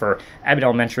waiting for Abbott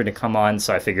Elementary to come on.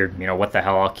 So I figured, what the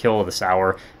hell, I'll kill this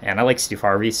hour. And I like Steve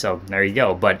Harvey, so there you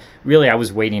go. But really, I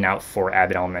was waiting out for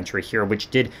Abbott Elementary here, which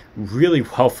did really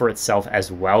well for itself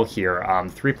as well here.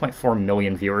 3.4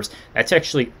 million viewers. That's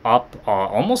actually up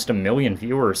almost 1 million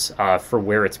viewers for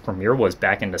where its premiere was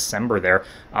back in December there.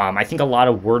 I think a lot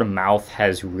of word of mouth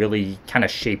has really kind of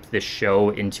shaped this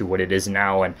show into what it is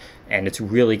now, and it's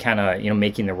really kind of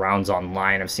making the rounds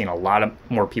online. I've seen a lot of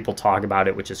more people talk about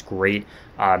it, which is great.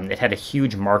 It had a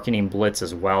huge marketing blitz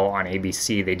as well on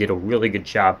ABC. They did a really good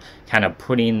job kind of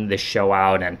putting the show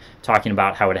out and talking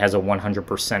about how it has a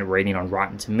 100% rating on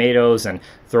Rotten Tomatoes, and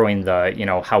throwing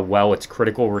the how well its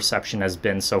critical reception has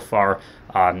been so far,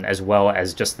 as well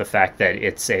as just the fact that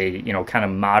it's a kind of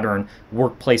modern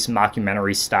workplace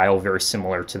mockumentary style, very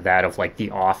similar to that of The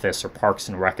Office or Parks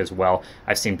and Rec as well.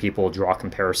 I've seen people draw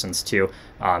comparisons to,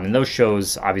 and those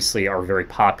shows obviously are very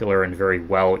popular and very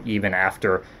well, even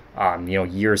after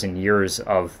years and years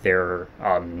of their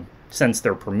since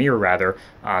their premiere rather.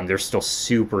 They're still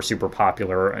super, super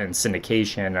popular in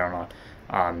syndication and on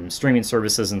streaming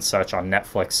services and such on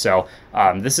Netflix. So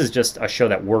this is just a show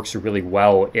that works really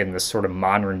well in this sort of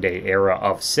modern day era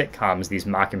of sitcoms, these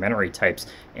mockumentary types.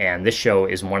 And this show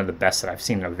is one of the best that I've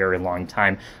seen in a very long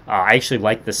time. I actually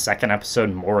liked the second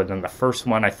episode more than the first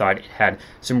one. I thought it had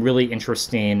some really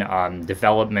interesting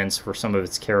developments for some of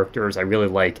its characters. I really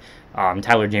like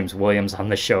Tyler James Williams on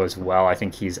the show as well. I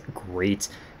think he's great.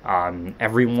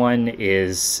 Everyone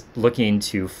is looking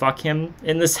to fuck him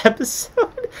in this episode.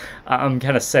 I'm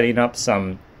kind of setting up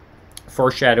some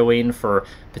foreshadowing for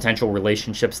potential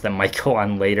relationships that might go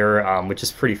on later, which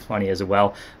is pretty funny as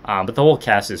well. But the whole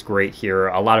cast is great here.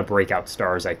 A lot of breakout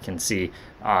stars I can see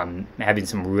having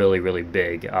some really, really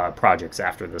big projects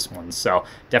after this one. So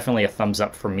definitely a thumbs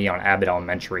up for me on Abbott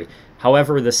Elementary.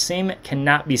 However, the same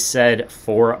cannot be said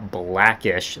for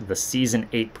Blackish, the season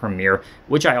 8 premiere,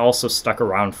 which I also stuck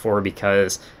around for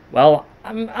because, well,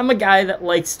 I'm a guy that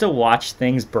likes to watch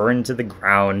things burn to the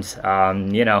ground.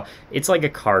 You know, it's like a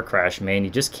car crash, man.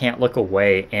 You just can't look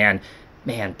away. And,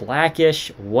 man, Blackish,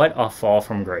 what a fall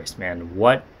from grace, man.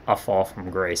 What a fall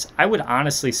from grace. I would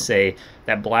honestly say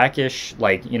that Blackish,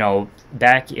 like, you know,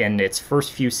 back in its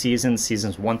first few seasons,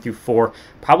 seasons 1 through 4,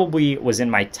 probably was in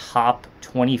my top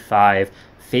 25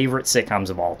 favorite sitcoms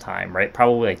of all time, right?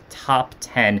 Probably like top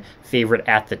 10 favorite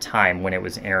at the time when it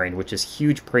was airing, which is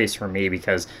huge praise for me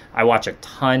because I watch a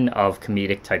ton of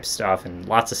comedic type stuff and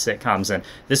lots of sitcoms, and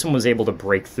this one was able to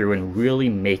break through and really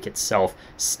make itself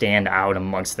stand out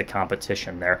amongst the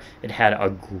competition there. It had a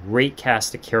great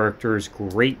cast of characters,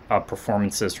 great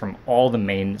performances from all the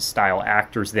main style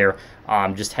actors there.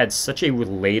 Just had such a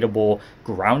relatable,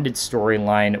 grounded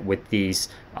storyline with these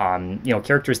you know,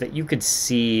 characters that you could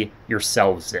see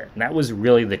yourselves in. And that was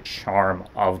really the charm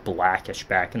of Blackish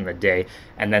back in the day.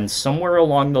 And then somewhere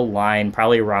along the line,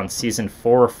 probably around season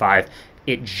 4 or 5,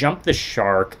 it jumped the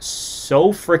shark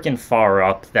so freaking far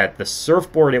up that the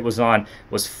surfboard it was on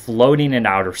was floating in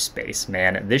outer space,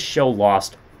 man. This show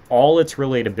lost all its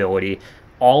relatability,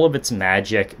 all of its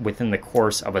magic within the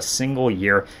course of a single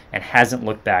year and hasn't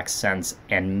looked back since.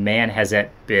 And man, has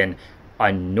it been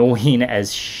annoying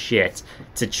as shit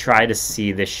to try to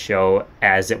see this show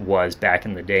as it was back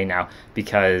in the day now,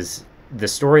 because the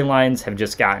storylines have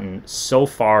just gotten so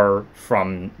far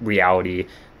from reality.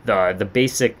 The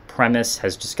basic premise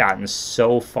has just gotten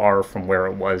so far from where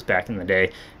it was back in the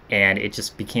day, and it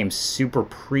just became super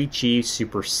preachy,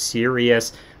 super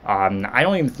serious. I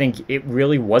don't even think it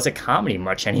really was a comedy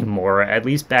much anymore, at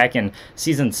least back in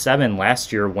season 7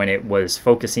 last year when it was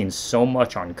focusing so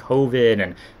much on COVID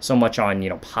and so much on, you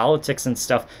know, politics and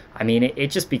stuff. I mean, it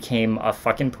just became a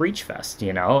fucking preach fest,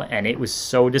 you know, and it was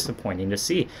so disappointing to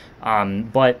see.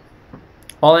 But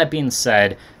all that being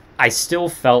said, I still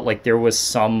felt like there was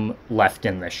some left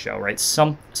in this show, right?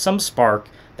 Some spark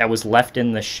that was left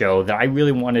in the show that I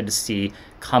really wanted to see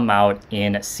come out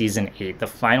in season 8, the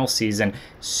final season,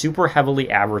 super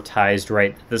heavily advertised,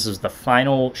 right? This is the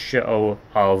final show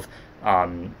of,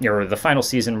 or the final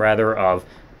season rather of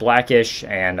Blackish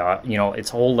and, you know,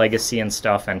 its whole legacy and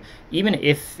stuff. And even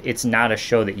if it's not a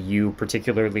show that you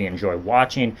particularly enjoy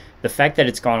watching, the fact that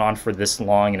it's gone on for this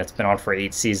long and it's been on for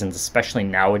 8 seasons, especially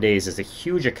nowadays, is a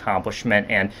huge accomplishment.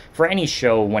 And for any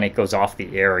show, when it goes off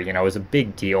the air, you know, is a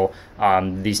big deal.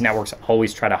 These networks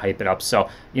always try to hype it up. So,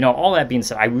 you know, all that being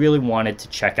said, I really wanted to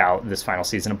check out this final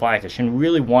season of Blackish and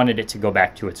really wanted it to go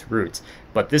back to its roots.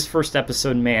 But this first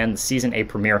episode, man, the season 8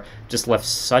 premiere, just left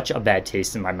such a bad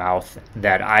taste in my mouth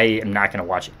that I am not going to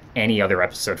watch any other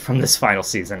episode from this final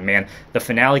season, man. The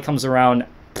finale comes around,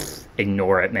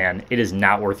 ignore it, man. It is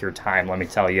not worth your time, let me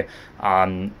tell you.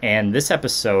 And this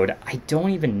episode, I don't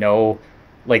even know,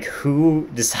 like, who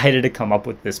decided to come up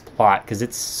with this plot, because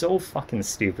it's so fucking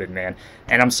stupid, man.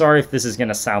 And I'm sorry if this is going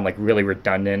to sound, like, really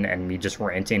redundant and me just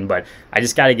ranting, but I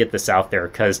just got to get this out there,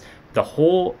 because the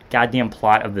whole goddamn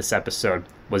plot of this episode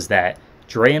was that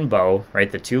Dre and Bo,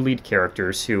 right, the 2 lead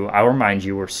characters, who I'll remind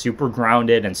you were super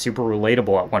grounded and super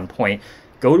relatable at one point,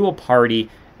 go to a party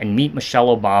and meet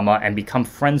Michelle Obama and become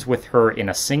friends with her in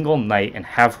a single night and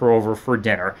have her over for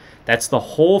dinner. That's the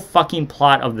whole fucking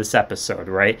plot of this episode,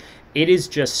 right? It is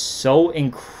just so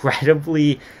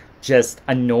incredibly just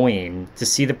annoying to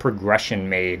see the progression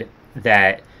made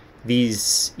that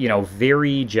these, you know,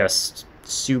 very just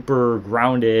super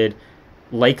grounded,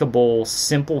 likable,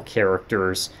 simple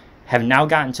characters have now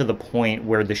gotten to the point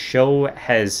where the show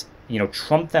has, you know,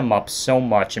 trumped them up so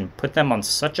much and put them on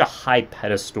such a high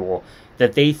pedestal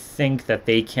that they think that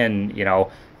they can, you know,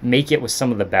 make it with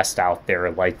some of the best out there,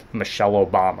 like Michelle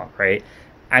Obama, right?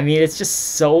 I mean, it's just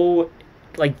so,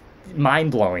 like,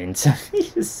 mind-blowing to me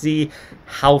to see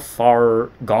how far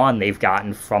gone they've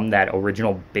gotten from that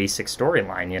original basic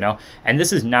storyline, you know? And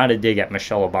this is not a dig at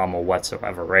Michelle Obama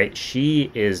whatsoever, right?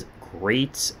 She is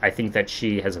great. I think that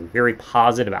she has a very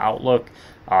positive outlook.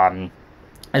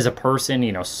 As a person,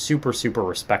 you know, super, super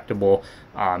respectable,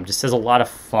 just has a lot of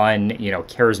fun, you know,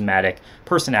 charismatic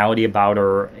personality about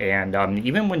her. And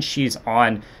even when she's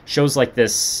on shows like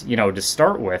this, you know, to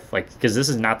start with, like, because this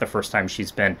is not the first time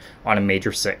she's been on a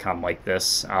major sitcom like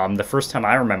this. The first time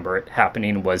I remember it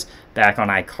happening was back on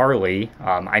iCarly,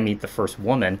 I Meet the First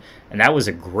Woman. And that was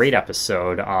a great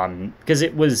episode because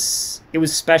it was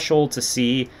special to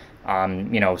see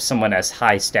you know, someone as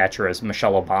high stature as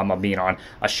Michelle Obama being on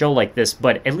a show like this.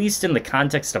 But at least in the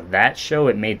context of that show,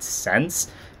 it made sense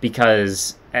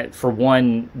because, for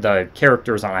one, the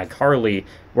characters on iCarly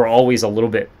were always a little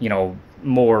bit, you know,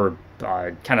 more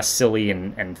kind of silly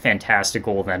and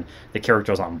fantastical than the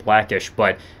characters on Blackish.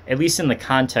 But at least in the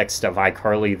context of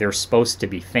iCarly, they're supposed to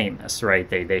be famous, right?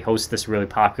 They host this really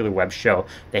popular web show.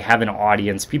 They have an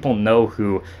audience. People know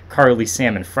who Carly,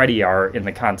 Sam, and Freddie are in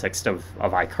the context of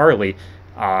iCarly.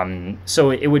 So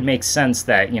it would make sense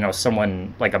that, you know,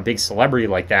 someone like a big celebrity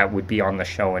like that would be on the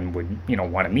show and would, you know,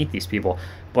 want to meet these people.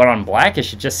 But on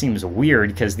Blackish, it just seems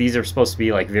weird because these are supposed to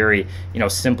be like very, you know,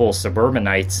 simple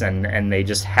suburbanites, and they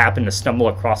just happen to stumble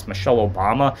across Michelle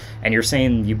Obama, and you're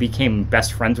saying you became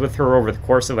best friends with her over the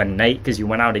course of a night because you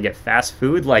went out to get fast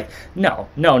food? Like, no.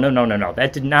 That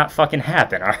did not fucking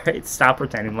happen, all right? Stop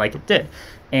pretending like it did.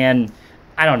 And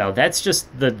I don't know. That's just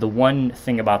the one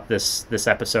thing about this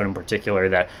episode in particular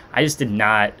that I just did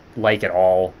not like at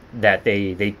all, that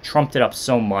they trumped it up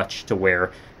so much to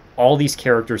where all these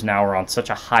characters now are on such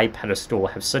a high pedestal,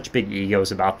 have such big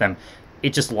egos about them.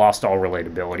 It just lost all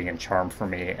relatability and charm for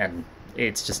me, and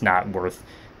it's just not worth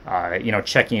you know,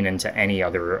 checking into any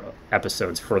other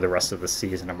episodes for the rest of the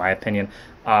season, in my opinion.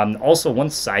 Also, one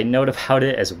side note about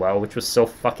it as well, which was so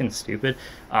fucking stupid,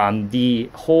 the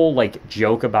whole, like,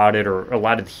 joke about it, or a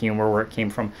lot of the humor where it came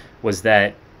from, was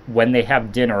that when they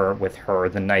have dinner with her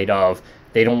the night of,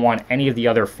 they don't want any of the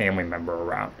other family member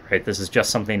around, right? This is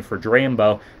just something for Dre and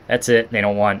Bo. That's it. They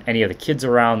don't want any of the kids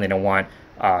around. They don't want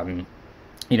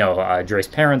you know, Dre's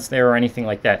parents there or anything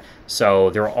like that. So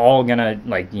they're all gonna,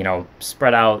 like, you know,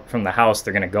 spread out from the house.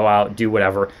 They're gonna go out, do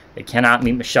whatever. They cannot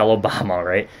meet Michelle Obama,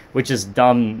 right? Which is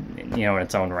dumb, you know, in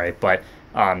its own right. But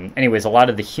anyways, a lot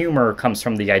of the humor comes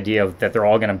from the idea of that they're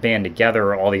all gonna band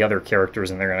together, all the other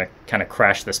characters, and they're gonna kind of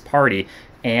crash this party.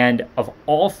 And of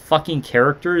all fucking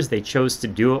characters they chose to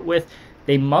do it with,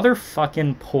 they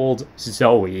motherfucking pulled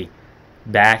Zoe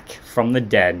back from the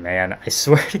dead, man. I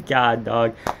swear to God,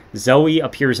 dog. Zoe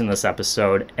appears in this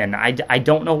episode, and I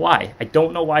don't know why. I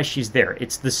don't know why she's there.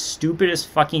 It's the stupidest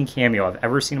fucking cameo I've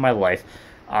ever seen in my life.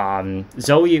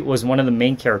 Zoe was one of the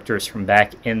main characters from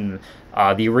back in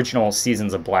the original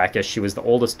seasons of Blackish. She was the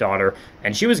oldest daughter,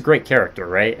 and she was a great character,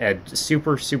 right?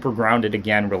 Super, super grounded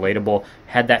again, relatable,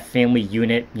 had that family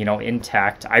unit, you know,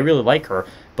 intact. I really like her.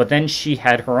 But then she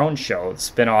had her own show,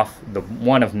 spin-off, the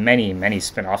one of many, many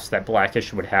spin-offs that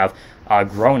Blackish would have,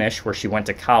 Grownish, where she went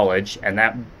to college, and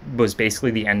that was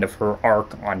basically the end of her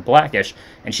arc on Blackish,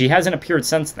 and she hasn't appeared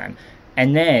since then.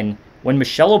 And then when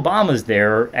Michelle Obama's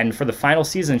there, and for the final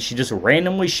season, she just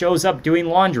randomly shows up doing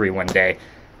laundry one day.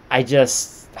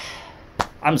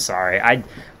 I'm sorry.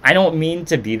 I don't mean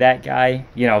to be that guy,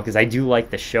 you know, because I do like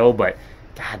the show, but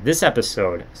God, this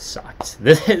episode sucked.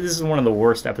 This is one of the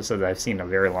worst episodes I've seen in a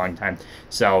very long time.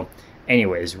 So,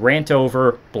 anyways, rant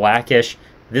over, Blackish.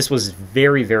 This was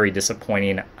very, very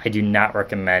disappointing. I do not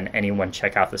recommend anyone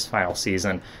check out this final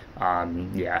season.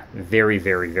 Yeah, very,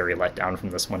 very, very let down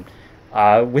from this one.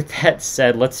 With that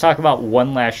said, let's talk about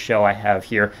one last show I have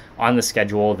here on the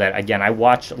schedule that, again, I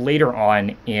watched later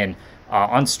on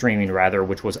on streaming, rather,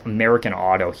 which was American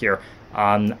Auto here.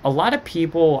 A lot of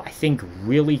people, I think,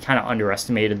 really kind of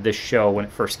underestimated this show when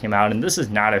it first came out, and this is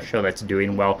not a show that's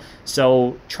doing well.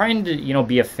 So trying to, you know,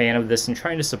 be a fan of this and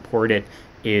trying to support it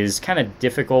is kind of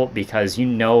difficult because you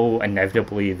know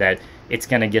inevitably that it's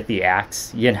going to get the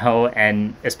axe, you know,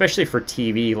 and especially for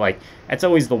TV, like, that's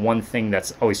always the one thing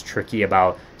that's always tricky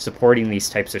about supporting these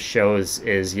types of shows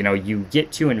is, you know, you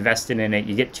get too invested in it,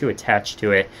 you get too attached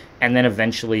to it, and then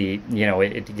eventually, you know,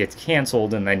 it gets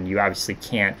canceled, and then you obviously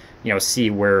can't, you know,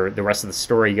 see where the rest of the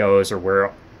story goes or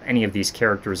where any of these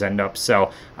characters end up.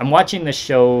 So I'm watching this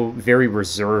show very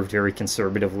reserved, very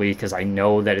conservatively, because I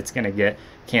know that it's going to get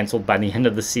canceled by the end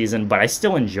of the season, but I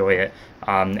still enjoy it.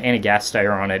 Anna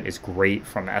Gasteyer on it is great,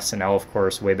 from SNL, of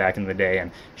course, way back in the day, and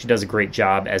she does a great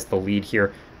job as the lead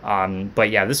here.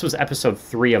 But yeah, this was episode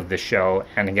 3 of the show,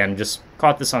 and again, just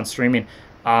caught this on streaming.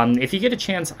 If you get a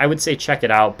chance, I would say check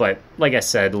it out. But like I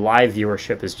said, live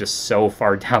viewership is just so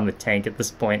far down the tank at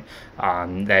this point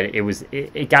that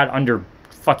it got under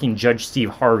fucking Judge Steve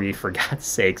Harvey, for God's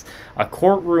sakes. A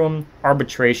courtroom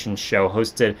arbitration show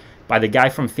hosted by the guy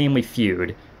from Family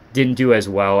Feud didn't do as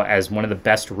well as one of the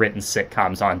best written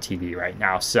sitcoms on TV right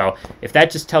now. So if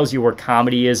that just tells you where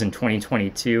comedy is in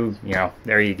 2022,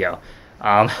 there you go.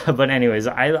 But anyways,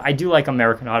 I do like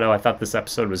American Auto. I thought this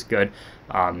episode was good.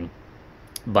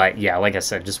 But yeah, like I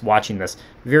said, just watching this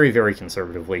very, very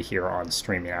conservatively here on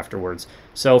streaming afterwards.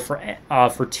 So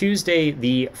for Tuesday,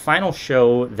 the final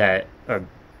show that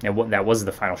was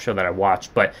the final show that I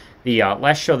watched, but the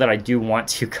last show that I do want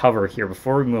to cover here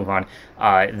before we move on,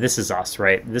 This Is Us,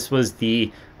 right? This was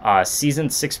the season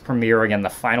 6 premiere, again, the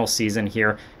final season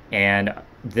here, and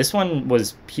this one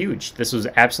was huge. This was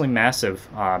absolutely massive.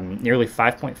 Nearly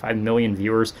 5.5 million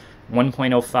viewers.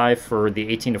 1.05 for the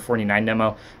 18 to 49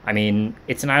 demo. I mean,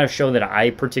 it's not a show that I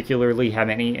particularly have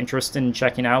any interest in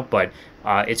checking out, but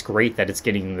it's great that it's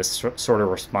getting this sort of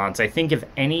response. I think if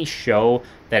any show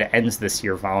that ends this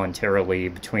year voluntarily,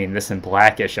 between this and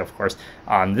Blackish, of course,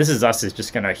 This Is Us is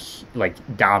just gonna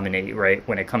dominate, right,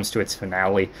 when it comes to its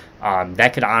finale.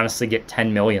 That could honestly get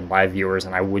 10 million live viewers,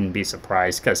 and I wouldn't be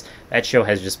surprised, because that show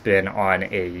has just been on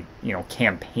a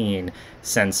campaign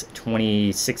since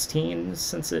 2016,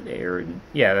 since it aired.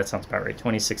 Yeah, that sounds about right.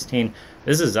 2016.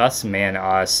 This Is Us,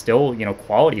 man, still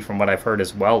quality from what I've heard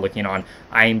as well. Looking on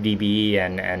IMDb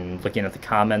and looking at the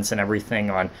comments and everything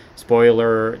on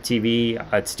Spoiler TV,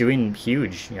 it's doing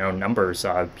huge numbers.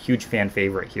 Huge fan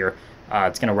favorite here.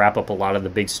 It's going to wrap up a lot of the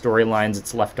big storylines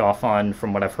it's left off on,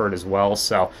 from what I've heard as well.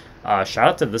 So shout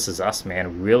out to This Is Us,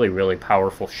 man. Really, really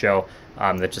powerful show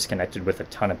that just connected with a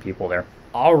ton of people there.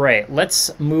 All right,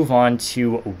 let's move on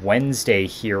to Wednesday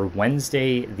here.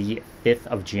 Wednesday, the 5th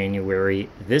of January.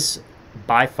 This,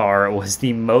 by far, was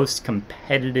the most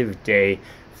competitive day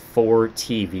for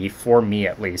TV, for me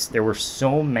at least. There were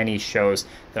so many shows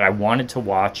that I wanted to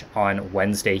watch on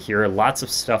Wednesday here. Lots of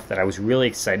stuff that I was really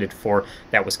excited for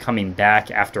that was coming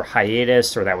back after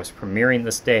hiatus, or that was premiering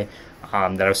this day,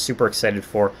 that I was super excited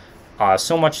for.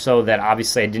 So much so that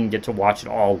obviously I didn't get to watch it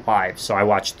all live. So I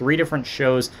watched 3 different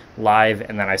shows live,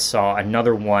 and then I saw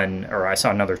another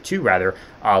two rather,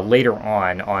 later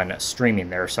on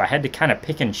streaming there. So I had to kind of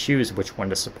pick and choose which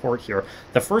one to support here.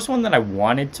 The first one that I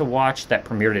wanted to watch that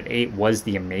premiered at 8 was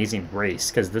The Amazing Race,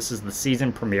 because this is the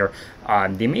season premiere.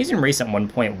 The Amazing Race at one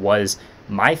point was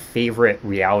my favorite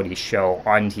reality show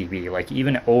on TV, like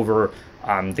even over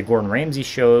the Gordon Ramsay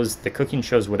shows, the cooking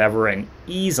shows, whatever, and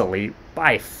easily,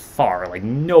 by far, like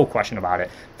no question about it,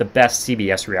 the best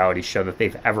CBS reality show that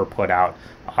they've ever put out.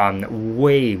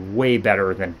 Way, way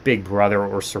better than Big Brother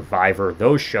or Survivor.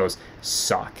 Those shows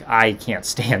suck. I can't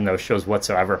stand those shows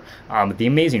whatsoever. The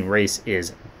Amazing Race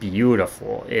is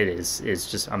beautiful. It is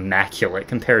just immaculate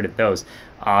compared to those.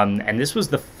 And this was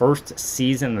the first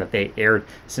season that they aired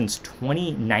since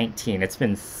 2019. It's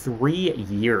been 3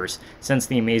 years since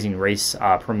The Amazing Race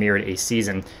premiered a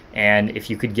season. And if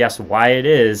you could guess why it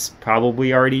is,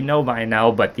 probably already know by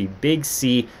now, but the big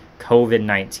C,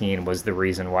 COVID-19, was the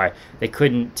reason why they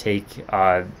couldn't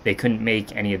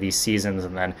make any of these seasons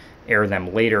and then air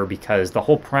them later, because the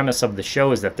whole premise of the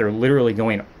show is that they're literally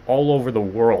going all over the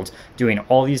world doing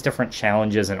all these different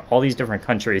challenges in all these different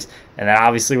countries, and that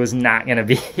obviously was not going to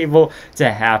be able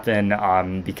to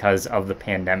happen because of the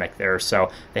pandemic there.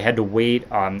 So they had to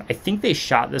wait. I think they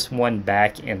shot this one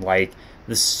back in like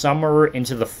the summer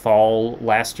into the fall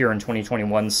last year in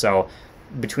 2021, so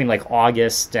between like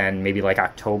August and maybe like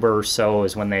October or so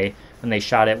is when they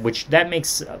shot it, which that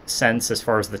makes sense as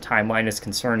far as the timeline is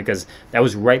concerned, because that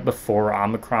was right before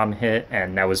Omicron hit,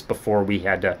 and that was before we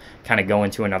had to kind of go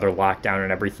into another lockdown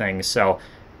and everything. So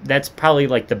that's probably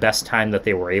like the best time that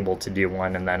they were able to do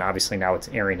one. And then obviously now it's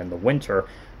airing in the winter.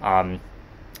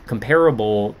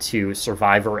 Comparable to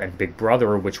Survivor and Big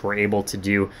Brother, which were able to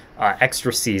do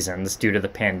extra seasons due to the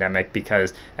pandemic,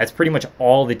 because that's pretty much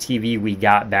all the TV we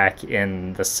got back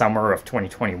in the summer of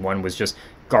 2021 was just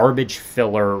garbage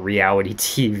filler reality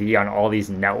TV on all these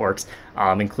networks,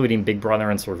 including Big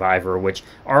Brother and Survivor, which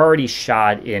are already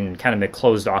shot in kind of a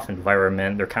closed off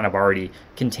environment. They're kind of already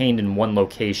contained in one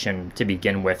location to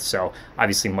begin with, so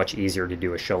obviously much easier to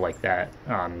do a show like that,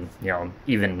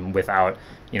 even without,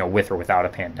 with or without a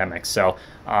pandemic. So,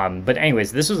 but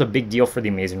anyways, this was a big deal for The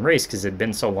Amazing Race because it had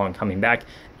been so long coming back,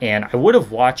 and I would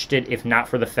have watched it if not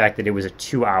for the fact that it was a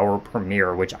 2-hour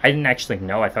premiere, which I didn't actually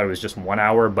know. I thought it was just 1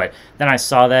 hour, but then I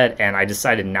saw that and I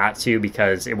decided not to,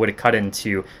 because it would have cut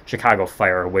into Chicago Chicago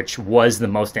Fire, which was the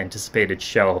most anticipated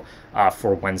show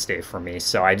for Wednesday for me.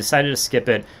 So I decided to skip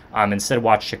it. Instead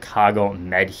watch Chicago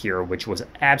Med here, which was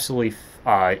absolutely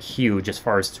huge as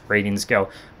far as ratings go.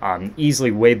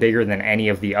 Easily way bigger than any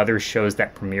of the other shows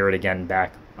that premiered again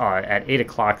back at 8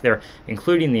 o'clock there,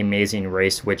 including The Amazing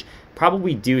Race, which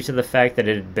probably due to the fact that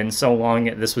it had been so long,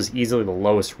 this was easily the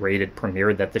lowest rated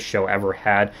premiere that the show ever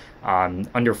had,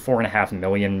 under 4.5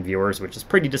 million viewers, which is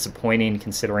pretty disappointing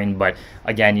considering, but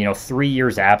again, 3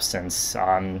 years absence,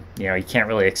 you can't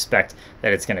really expect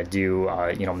that it's going to do,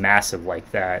 massive like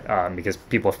that, because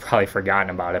people have probably forgotten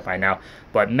about it by now.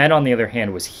 But Med, on the other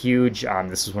hand, was huge.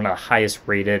 This is one of the highest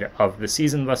rated of the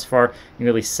season thus far,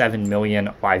 nearly 7 million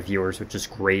live viewers, which is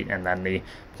great, and then the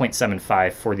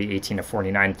 0.75 for the 18 to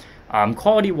 49.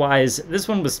 Quality-wise, this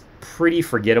one was pretty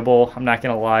forgettable, I'm not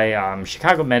going to lie.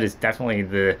 Chicago Med is definitely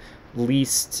the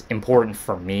least important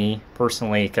for me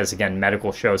personally, because again,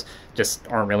 medical shows just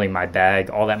aren't really my bag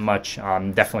all that much.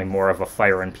 Definitely more of a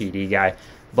fire and PD guy.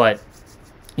 But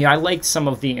I liked some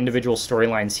of the individual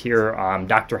storylines here.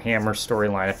 Dr. Hammer's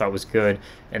storyline I thought was good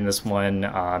in this one.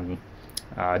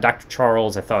 Dr.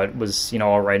 Charles I thought was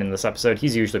all right in this episode.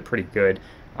 He's usually pretty good.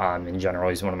 In general,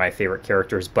 he's one of my favorite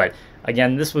characters, but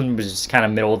again, this one was just kind of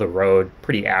middle of the road,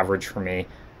 pretty average for me.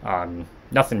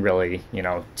 Nothing really,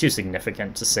 too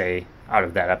significant to say out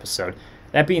of that episode.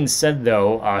 That being said,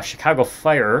 though, Chicago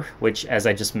Fire, which, as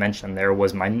I just mentioned there,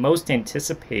 was my most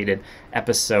anticipated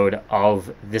episode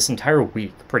of this entire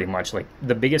week, pretty much, like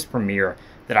the biggest premiere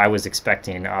that I was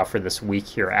expecting for this week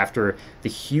here after the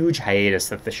huge hiatus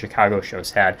that the Chicago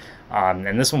shows had.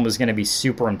 And this one was going to be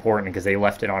super important because they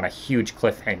left it on a huge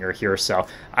cliffhanger here, so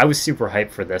I was super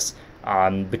hyped for this.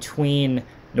 Between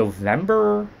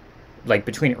early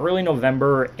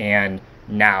November and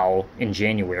now in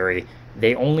January,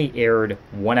 they only aired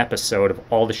one episode of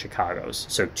all the Chicagos.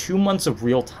 So 2 months of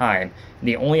real time.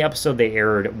 The only episode they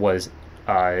aired was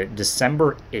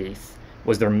December 8th,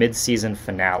 was their mid-season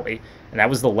finale. And that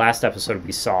was the last episode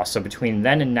we saw. So between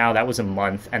then and now, that was a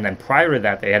month. And then prior to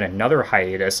that, they had another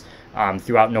hiatus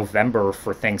throughout November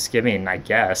for Thanksgiving, I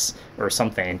guess, or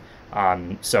something.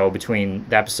 So between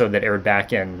the episode that aired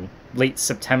back in late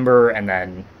September and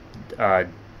then,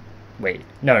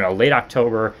 late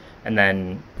October and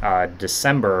then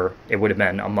December, it would have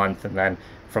been a month, and then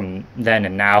from then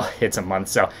and now it's a month.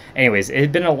 So anyways, it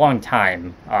had been a long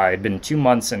time. It had been 2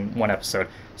 months and one episode.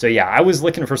 So yeah, I was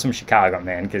looking for some Chicago,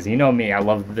 man, because you know me, I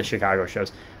love the Chicago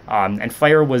shows. And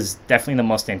Fire was definitely the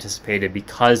most anticipated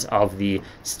because of the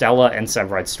Stella and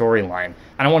Severide storyline.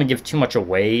 I don't want to give too much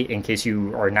away in case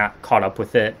you are not caught up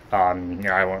with it.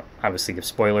 I won't obviously give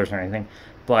spoilers or anything.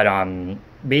 But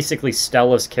basically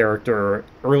Stella's character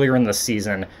earlier in the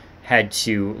season had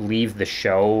to leave the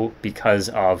show because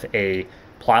of a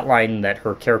plotline that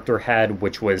her character had,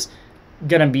 which was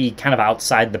gonna be kind of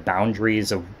outside the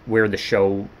boundaries of where the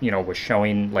show, was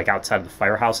showing, like outside of the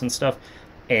firehouse and stuff.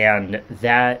 And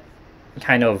that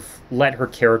kind of let her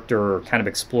character kind of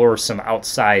explore some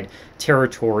outside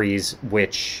territories,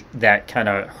 which that kind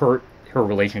of hurt her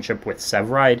relationship with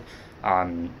Severide.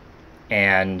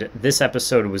 And this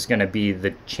episode was going to be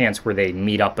the chance where they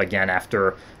meet up again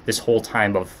after this whole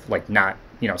time of like not,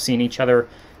 seeing each other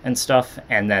and stuff.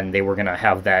 And then they were going to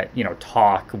have that,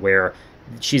 talk where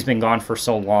she's been gone for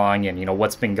so long and,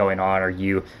 what's been going on? Are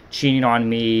you cheating on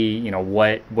me?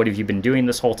 What have you been doing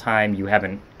this whole time? You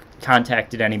haven't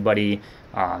contacted anybody,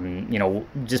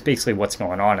 just basically what's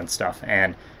going on and stuff.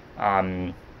 And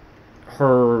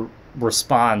her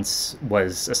response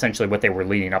was essentially what they were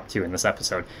leading up to in this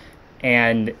episode.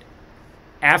 And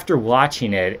after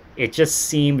watching it, it just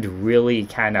seemed really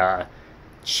kind of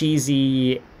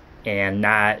cheesy and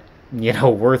not,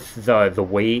 worth the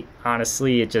wait,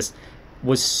 honestly. It just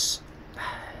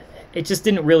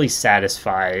didn't really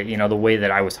satisfy, the way that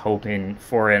I was hoping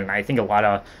for it. And I think a lot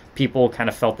of people kind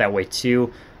of felt that way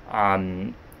too.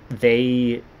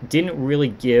 They didn't really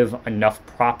give enough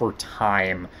proper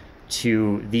time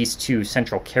to these two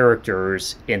central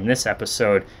characters in this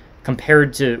episode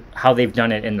compared to how they've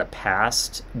done it in the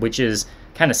past, which is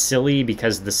kind of silly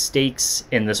because the stakes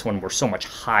in this one were so much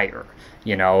higher,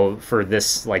 for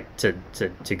this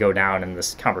to go down and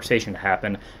this conversation to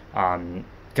happen,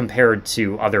 compared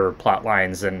to other plot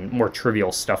lines and more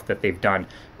trivial stuff that they've done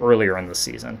earlier in the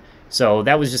season. So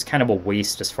that was just kind of a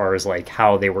waste as far as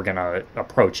how they were going to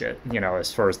approach it,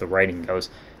 as far as the writing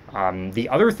goes. The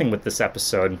other thing with this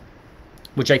episode,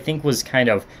 which I think was kind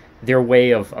of their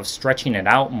way of stretching it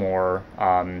out more,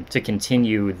 to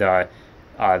continue the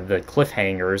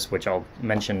cliffhangers, which I'll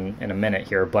mention in a minute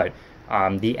here, but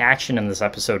The action in this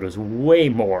episode was way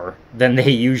more than they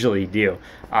usually do,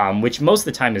 which most of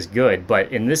the time is good.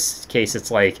 But in this case,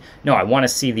 it's like, no, I want to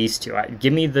see these two.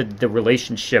 Give me the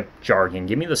relationship jargon.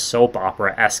 Give me the soap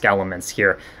opera-esque elements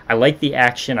here. I like the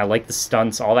action. I like the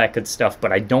stunts, all that good stuff.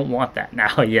 But I don't want that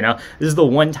now, you know? This is the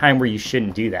one time where you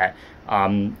shouldn't do that.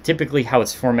 Typically how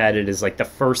it's formatted is like the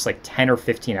first like 10 or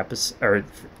 15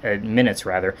 minutes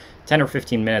rather, 10 or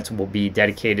 15 minutes will be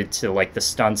dedicated to like the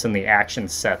stunts and the action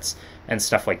sets and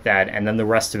stuff like that, and then the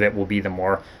rest of it will be the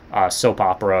more soap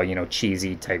opera, you know,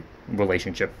 cheesy type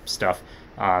relationship stuff.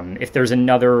 If there's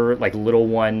another like little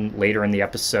one later in the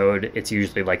episode, it's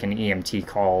usually like an EMT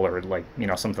call or like, you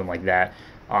know, something like that.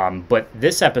 But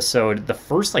this episode, the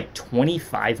first like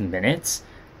 25 minutes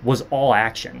was all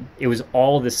action. It was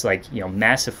all this like, you know,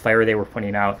 massive fire they were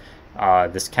putting out,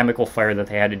 this chemical fire that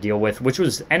they had to deal with, which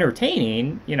was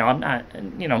entertaining. You know, I'm not,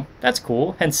 you know, that's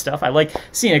cool and stuff. I like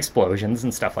seeing explosions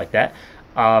and stuff like that.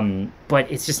 But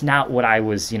it's just not what I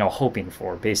was, you know, hoping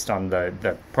for based on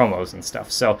the promos and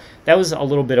stuff. So that was a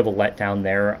little bit of a letdown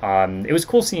there. It was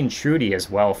cool seeing Trudy as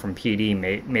well from PD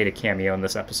made a cameo in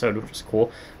this episode, which was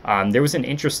cool. There was an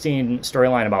interesting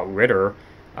storyline about Ritter,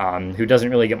 who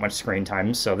doesn't really get much screen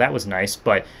time, so that was nice.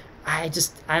 But I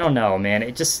don't know, man.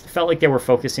 It just felt like they were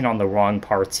focusing on the wrong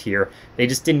parts here. They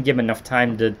just didn't give enough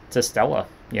time to Stella.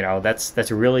 You know,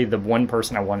 that's really the one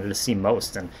person I wanted to see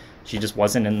most, and she just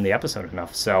wasn't in the episode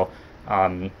enough. So,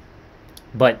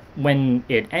 but when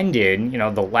it ended, you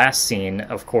know, the last scene,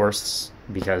 of course,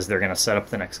 because they're going to set up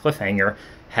the next cliffhanger,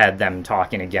 had them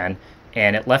talking again.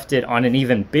 And it left it on an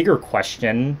even bigger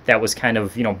question that was kind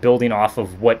of, you know, building off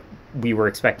of what we were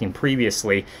expecting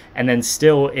previously, and then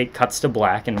still it cuts to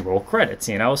black and roll credits,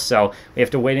 you know, so we have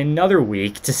to wait another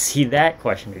week to see that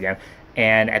question again.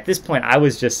 And at this point I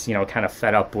was just, you know, kind of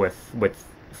fed up with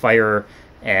Fire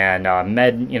and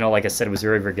Med, you know, like I said, it was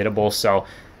very forgettable. So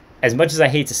as much as I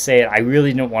hate to say it, I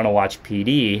really didn't want to watch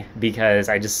PD because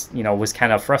I just, you know, was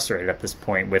kind of frustrated at this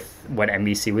point with what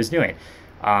NBC was doing.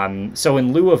 So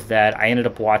in lieu of that, I ended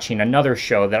up watching another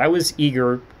show that I was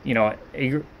eagerly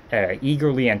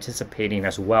anticipating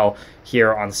as well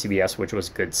here on CBS, which was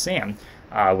Good Sam,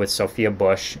 with Sophia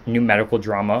Bush, new medical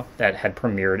drama that had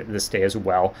premiered this day as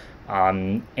well.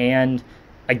 And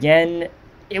again,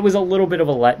 it was a little bit of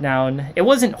a letdown. It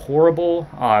wasn't horrible.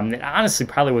 It honestly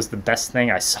probably was the best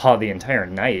thing I saw the entire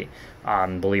night,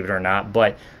 believe it or not.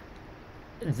 But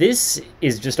this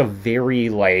is just a very,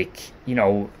 like, you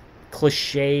know,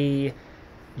 cliche,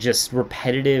 just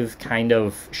repetitive kind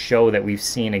of show that we've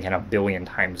seen again a billion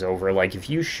times over. Like if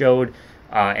you showed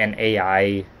an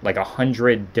AI like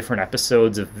 100 different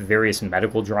episodes of various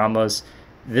medical dramas,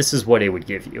 this is what it would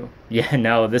give you. Yeah,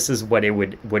 no, this is what it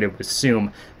would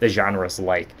assume the genre's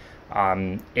like.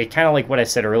 It kind of like what I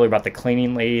said earlier about the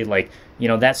cleaning lady, like, you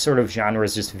know, that sort of genre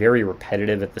is just very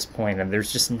repetitive at this point, and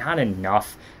there's just not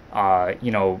enough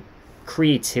you know,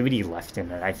 creativity left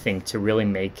in it, I think, to really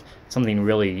make something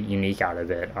really unique out of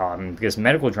it, because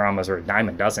medical dramas are a dime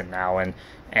a dozen now, and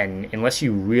unless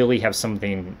you really have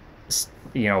something,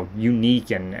 you know,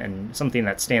 unique and something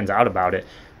that stands out about it,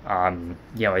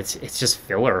 you know, it's just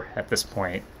filler at this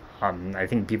point. I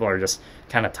think people are just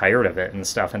kind of tired of it and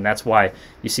stuff, and that's why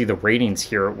you see the ratings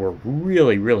here were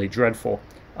really, really dreadful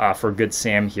for Good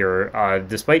Sam here,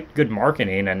 despite good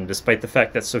marketing and despite the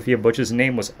fact that Sophia Bush's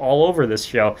name was all over this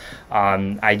show.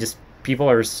 People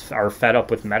are fed up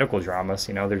with medical dramas,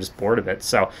 you know, they're just bored of it.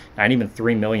 So not even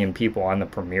 3 million people on the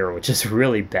premiere, which is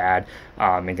really bad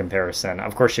in comparison.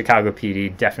 Of course, Chicago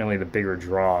PD, definitely the bigger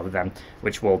draw of them,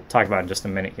 which we'll talk about in just a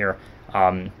minute here.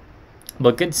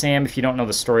 But Good Sam, if you don't know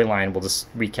the storyline, we'll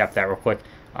just recap that real quick.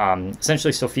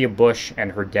 Essentially, Sophia Bush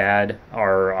and her dad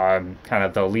are kind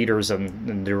of the leaders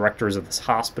and directors of this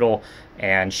hospital,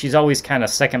 and she's always kind of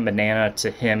second banana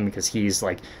to him because he's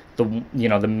like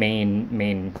the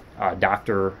main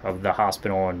doctor of the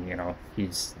hospital, and you know he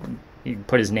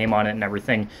put his name on it and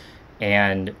everything.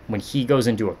 And when he goes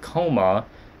into a coma,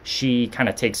 she kind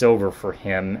of takes over for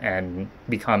him and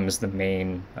becomes the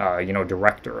main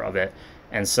director of it.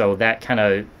 And so that kind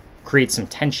of creates some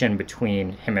tension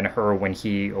between him and her when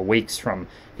he awakes from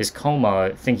his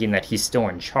coma, thinking that he's still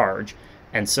in charge.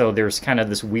 And so there's kind of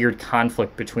this weird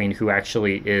conflict between who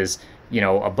actually is, you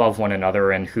know, above one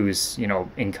another and who's, you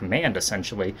know, in command,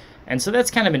 essentially. And so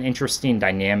that's kind of an interesting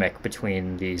dynamic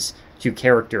between these two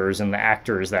characters and the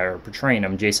actors that are portraying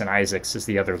them. Jason Isaacs is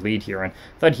the other lead here, and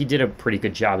I thought he did a pretty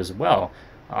good job as well.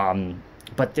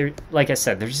 But there, like I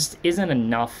said, there just isn't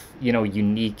enough, you know,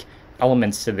 unique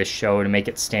elements to this show to make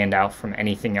it stand out from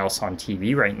anything else on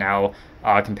TV right now,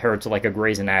 compared to like a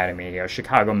Grey's Anatomy,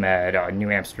 Chicago Med, New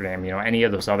Amsterdam, you know, any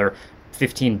of those other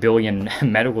 15 billion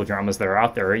medical dramas that are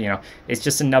out there. It's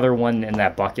just another one in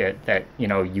that bucket that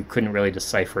you couldn't really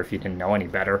decipher if you didn't know any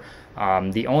better.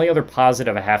 The only other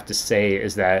positive I have to say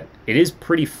is that it is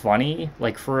pretty funny,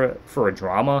 like for a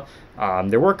drama.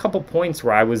 There were a couple points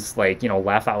where I was like,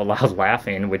 laugh out loud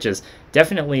laughing, which is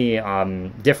definitely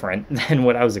different than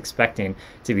what I was expecting,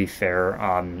 to be fair.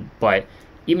 But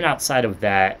even outside of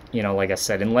that, like I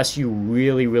said, unless you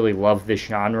really, really love this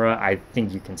genre, I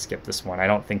think you can skip this one. I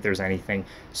don't think there's anything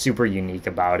super unique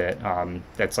about it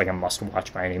that's like a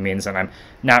must-watch by any means, and I'm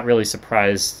not really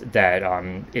surprised that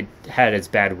it had as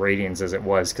bad ratings as it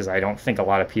was, because I don't think a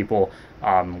lot of people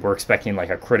were expecting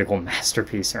like a critical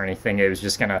masterpiece or anything. It was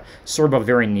just going to serve a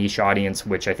very niche audience,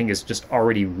 which I think is just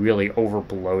already really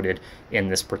over-bloated in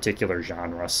this particular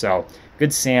genre. So,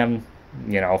 Good Sam,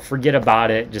 forget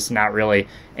about it. Just not really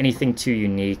anything too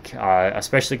unique,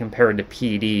 especially compared to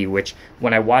PD, which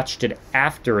when I watched it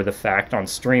after the fact on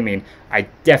streaming, I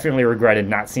definitely regretted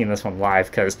not seeing this one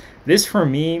live, because this for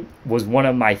me was one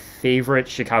of my favorite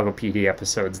Chicago PD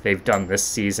episodes they've done this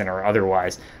season or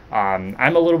otherwise.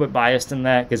 I'm a little bit biased in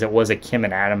that because it was a Kim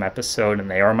and Adam episode,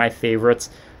 and they are my favorites,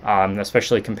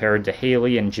 especially compared to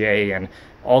Haley and Jay and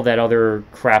all that other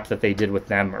crap that they did with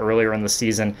them earlier in the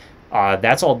season.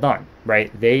 That's all done,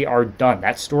 right? They are done.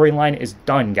 That storyline is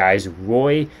done, guys.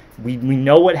 Roy, we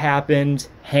know what happened.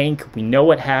 Hank, we know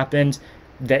what happened.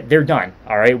 That they're done,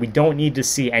 all right? We don't need to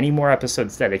see any more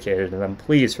episodes dedicated to them.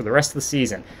 Please, for the rest of the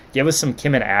season, give us some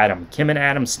Kim and Adam. Kim and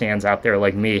Adam stands out there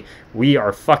like me. We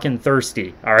are fucking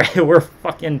thirsty, all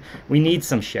right? We need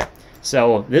some shit.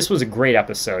 So this was a great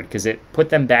episode because it put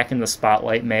them back in the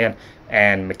spotlight, man.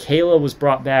 And Michaela was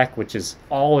brought back, which is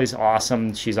always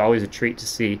awesome. She's always a treat to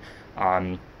see.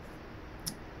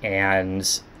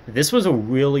 And this was a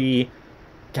really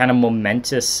kind of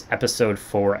momentous episode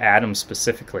for Adam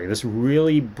specifically. This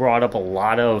really brought up a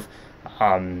lot of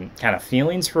kind of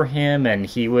feelings for him, and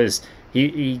he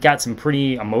got some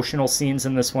pretty emotional scenes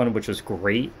in this one, which was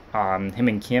great. Him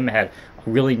and Kim had a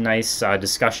really nice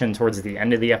discussion towards the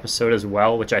end of the episode as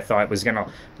well, which I thought was going to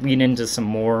lead into some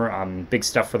more big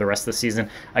stuff for the rest of the season.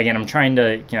 Again, I'm trying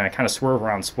to kind of swerve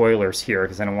around spoilers here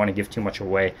because I don't want to give too much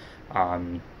away.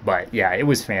 But yeah, it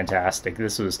was fantastic.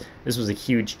 This was a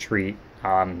huge treat.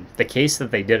 The case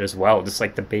that they did as well, just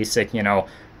like the basic,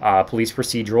 police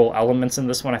procedural elements in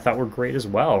this one, I thought were great as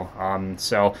well.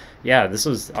 So yeah, this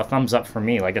was a thumbs up for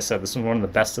me. Like I said, this was one of the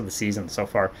best of the season so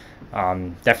far.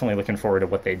 Definitely looking forward to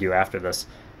what they do after this.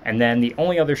 And then the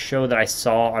only other show that I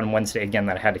saw on Wednesday, again,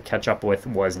 that I had to catch up with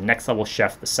was Next Level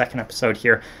Chef, the second episode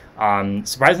here.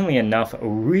 Surprisingly enough,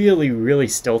 really, really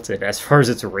stilted as far as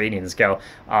its ratings go.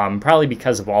 Probably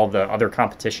because of all the other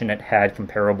competition it had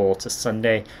comparable to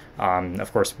Sunday.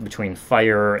 Of course, between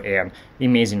Fire and The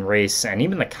Amazing Race and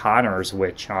even The Conners,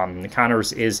 which The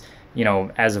Conners is,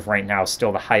 as of right now,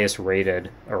 still the highest rated,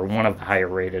 or one of the higher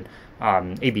rated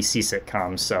ABC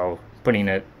sitcoms. So putting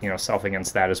it, self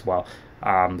against that as well.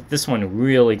 This one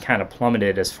really kind of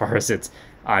plummeted as far as its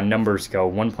numbers go,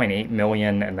 1.8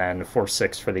 million and then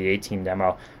 4.6 for the 18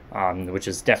 demo, which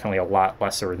is definitely a lot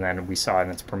lesser than we saw in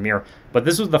its premiere. But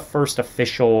this was the first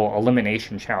official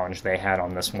elimination challenge they had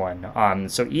on this one.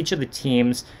 So each of the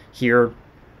teams here,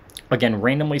 again,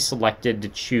 randomly selected to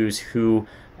choose who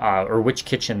or which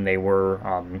kitchen they were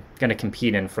going to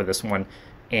compete in for this one.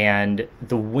 And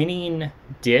the winning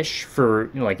dish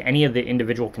for like any of the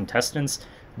individual contestants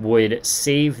would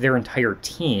save their entire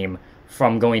team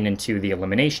from going into the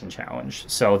elimination challenge.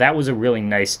 So that was a really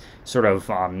nice sort of,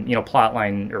 plot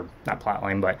line, or not plot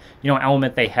line, but,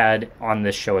 element they had on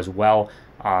this show as well,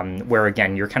 where,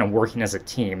 again, you're kind of working as a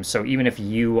team. So even if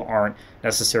you aren't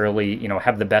necessarily,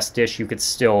 have the best dish, you could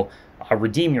still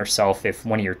redeem yourself if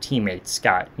one of your teammates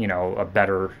got, a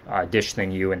better dish than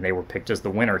you and they were picked as the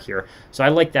winner here. So I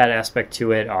like that aspect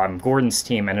to it. Gordon's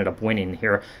team ended up winning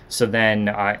here. So then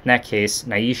in that case,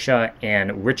 Naisha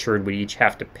and Richard would each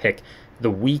have to pick the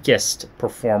weakest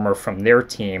performer from their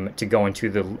team to go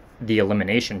into the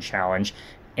elimination challenge.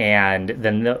 And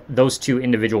then those two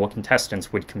individual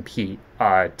contestants would compete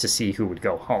to see who would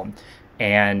go home.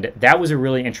 And that was a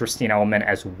really interesting element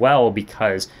as well,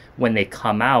 because when they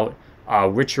come out,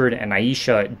 Richard and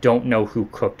Aisha don't know who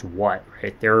cooked what,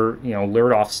 right? They're,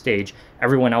 lured off stage.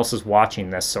 Everyone else is watching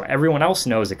this, so everyone else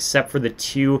knows except for the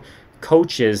two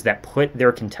coaches that put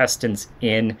their contestants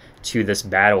in to this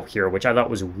battle here, which I thought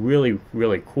was really,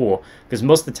 really cool, because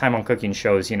most of the time on cooking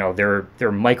shows, they're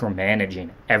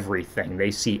micromanaging everything.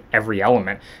 They see every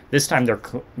element. This time they're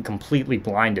completely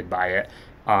blinded by it.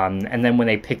 And then when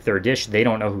they pick their dish, they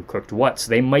don't know who cooked what, so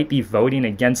they might be voting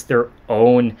against their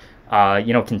own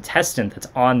contestant that's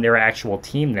on their actual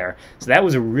team there. So that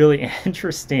was a really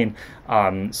interesting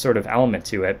sort of element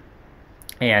to it.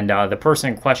 And the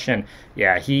person in question,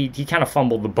 yeah, he kind of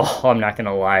fumbled the ball. I'm not going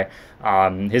to lie.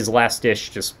 His last dish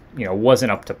just,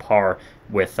 wasn't up to par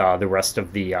with the rest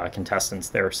of the contestants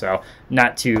there. So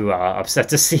not too upset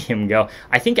to see him go.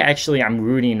 I think actually I'm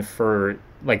rooting for,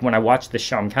 like, when I watch the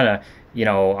show, I'm kind of,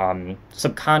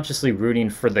 subconsciously rooting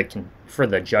for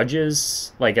the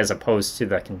judges, like, as opposed to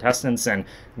the contestants. And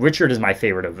Richard is my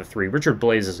favorite of the three. Richard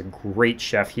Blais is a great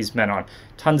chef. He's been on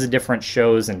tons of different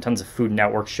shows and tons of Food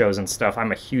Network shows and stuff.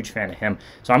 I'm a huge fan of him,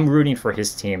 so I'm rooting for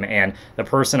his team. And the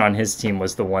person on his team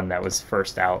was the one that was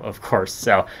first out, of course.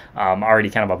 So already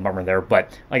kind of a bummer there.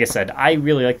 But like I said, I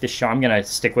really like this show. I'm gonna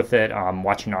stick with it.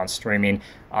 Watching it on streaming.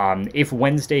 If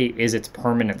Wednesday is its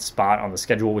permanent spot on the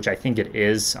schedule, which I think it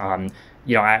is,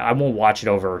 I won't watch it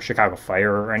over Chicago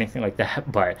Fire or anything like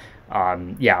that, but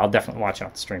yeah, I'll definitely watch it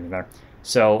on streaming there.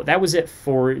 So that was it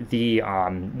for the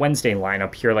Wednesday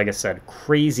lineup here. Like I said,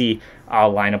 crazy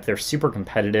lineup. They're super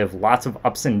competitive, lots of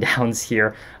ups and downs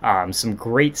here. Some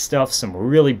great stuff, some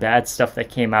really bad stuff that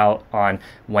came out on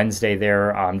Wednesday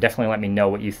there. Definitely let me know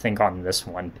what you think on this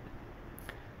one.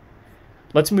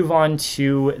 Let's move on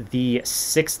to the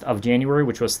 6th of January,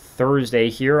 which was Thursday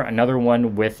here. Another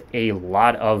one with a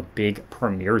lot of big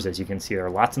premieres, as you can see. There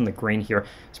are lots in the green here.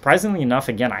 Surprisingly enough,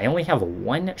 again, I only have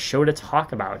one show to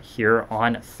talk about here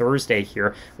on Thursday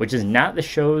here, which is not the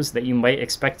shows that you might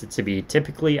expect it to be.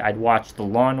 Typically, I'd watch the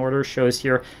Law & Order shows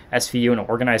here, SVU and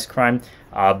Organized Crime.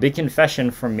 Big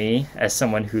confession from me as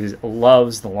someone who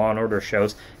loves the Law & Order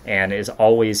shows and is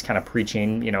always kind of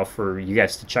preaching, for you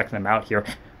guys to check them out here.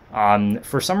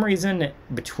 For some reason,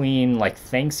 between like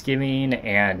Thanksgiving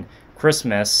and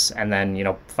Christmas, and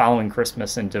then, following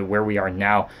Christmas into where we are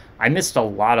now, I missed a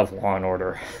lot of Law and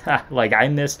Order. Like, I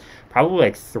missed probably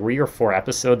like 3 or 4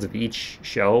 episodes of each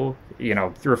show, 3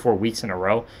 or 4 weeks in a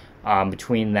row,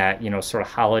 between that, sort of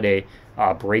holiday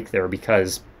break there,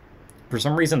 because for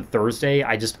some reason Thursday,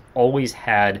 I just always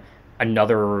had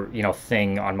another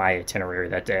thing on my itinerary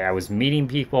that day. I was meeting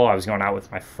people, I was going out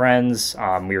with my friends,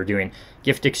 we were doing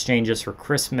gift exchanges for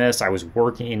Christmas, I was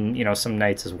working some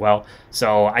nights as well.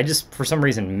 So I just for some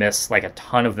reason missed like a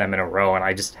ton of them in a row, and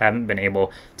I just haven't been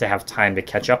able to have time to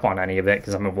catch up on any of it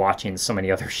because I've been watching so many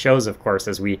other shows, of course,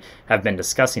 as we have been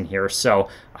discussing here. So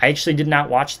I actually did not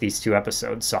watch these 2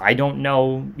 episodes, so I don't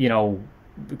know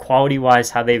quality wise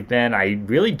how they've been. I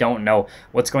really don't know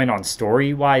what's going on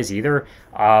story wise either.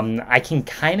 I can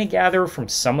kind of gather from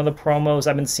some of the promos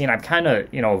I've been seeing. I'm kind of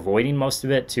avoiding most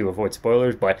of it to avoid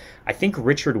spoilers, but I think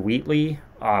Richard Wheatley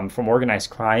from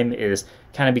Organized Crime is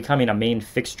kind of becoming a main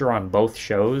fixture on both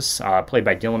shows, played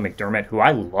by Dylan McDermott, who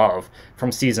I love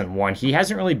from season 1. He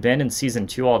hasn't really been in season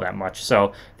 2 all that much,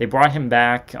 so they brought him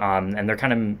back, and they're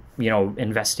kind of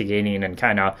investigating and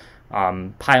kind of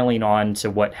piling on to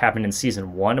what happened in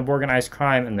season 1 of Organized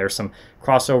Crime, and there's some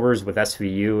crossovers with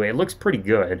SVU. It looks pretty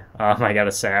good, I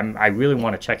gotta say. I really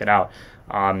want to check it out.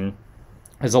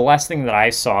 As the last thing that I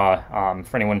saw,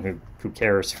 for anyone who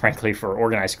cares, frankly, for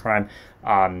Organized Crime,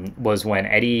 was when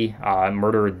Eddie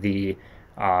murdered the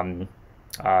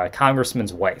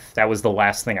congressman's wife. That was the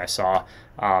last thing I saw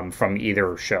from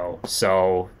either show.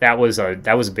 So that was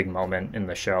a big moment in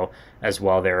the show as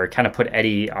well. There, it kind of put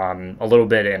Eddie a little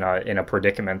bit in a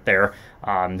predicament there.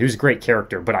 Who's a great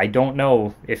character, but I don't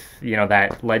know if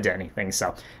that led to anything.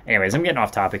 So, anyways, I'm getting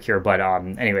off topic here. But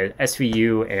anyway,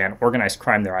 SVU and Organized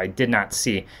Crime there I did not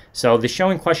see. So the show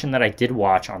in question that I did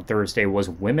watch on Thursday was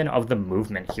Women of the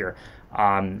Movement here.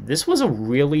 This was a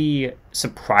really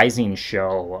surprising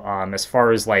show as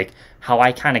far as like how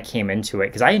I kind of came into it,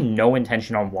 because I had no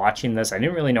intention on watching this. I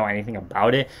didn't really know anything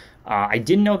about it. I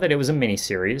did know that it was a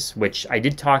miniseries, which I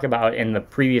did talk about in the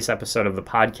previous episode of the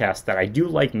podcast, that I do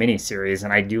like miniseries,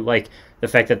 and I do like the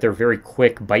fact that they're very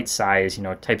quick, bite-sized,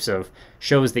 types of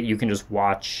shows that you can just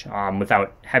watch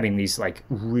without having these like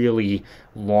really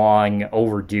long,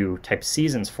 overdue type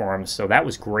seasons for them. So that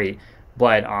was great.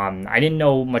 But I didn't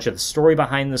know much of the story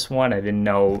behind this one. I didn't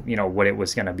know, what it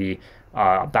was going to be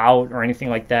about or anything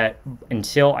like that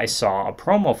until I saw a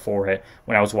promo for it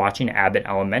when I was watching Abbott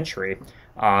Elementary.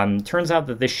 Turns out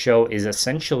that this show is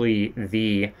essentially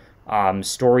the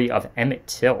story of Emmett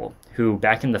Till, who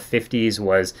back in the 50s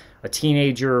was a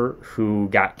teenager who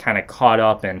got kind of caught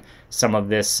up in some of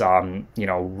this,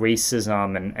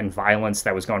 racism and violence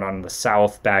that was going on in the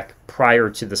South back prior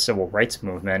to the Civil Rights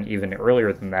Movement, even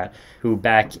earlier than that, who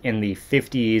back in the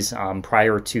 50s,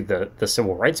 prior to the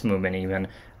Civil Rights Movement even,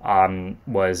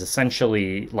 was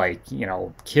essentially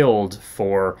killed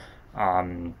for,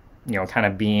 kind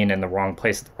of being in the wrong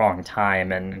place at the wrong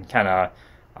time and kind of,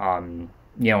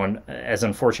 and as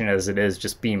unfortunate as it is,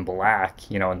 just being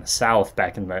black, in the South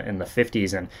back in the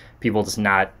 50s, and people just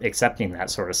not accepting that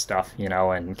sort of stuff,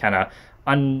 and kind of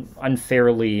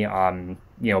unfairly,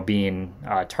 being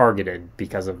targeted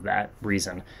because of that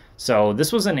reason. So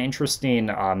this was an interesting,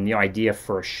 idea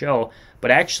for a show.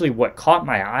 But actually, what caught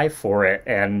my eye for it,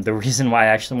 and the reason why I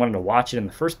actually wanted to watch it in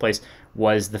the first place,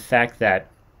 was the fact that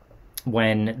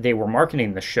when they were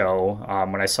marketing the show,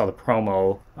 when I saw the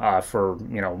promo for,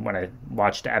 when I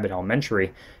watched Abbott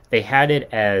Elementary, they had it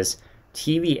as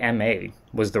TVMA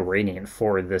was the rating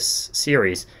for this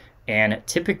series. And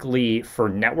typically for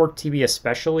network TV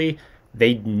especially,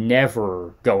 they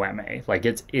never go MA. Like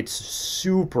it's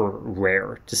super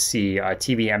rare to see a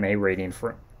TVMA rating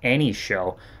for any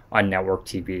show on network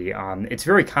TV. It's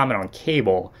very common on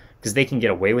cable because they can get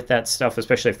away with that stuff,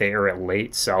 especially if they air it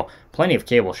late. So plenty of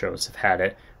cable shows have had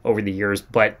it over the years.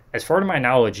 But as far to my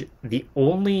knowledge, the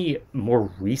only more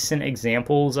recent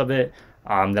examples of it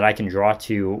that I can draw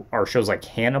to are shows like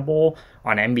Hannibal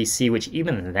on NBC, which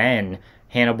even then,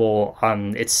 Hannibal,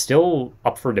 it's still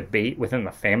up for debate within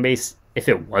the fan base if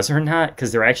it was or not,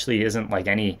 because there actually isn't like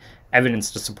any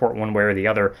evidence to support one way or the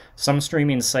other. Some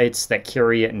streaming sites that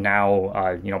carry it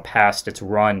now, past its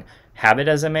run, have it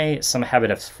as MA. Some have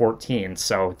it as 14.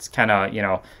 So it's kind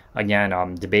of,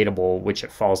 again, debatable which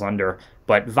it falls under.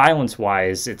 But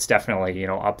violence-wise, it's definitely,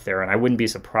 up there. And I wouldn't be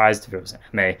surprised if it was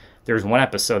MA. There's one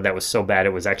episode that was so bad it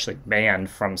was actually banned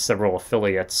from several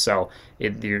affiliates. So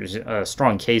there's a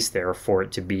strong case there for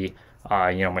it to be,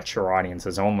 mature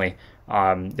audiences only.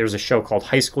 There's a show called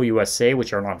High School USA,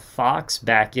 which aired on Fox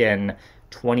back in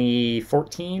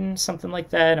 2014, something like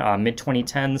that,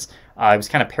 mid-2010s. It was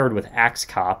kind of paired with Axe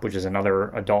Cop, which is another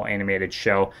adult animated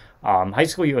show. High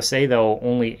School USA, though,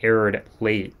 only aired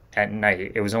late at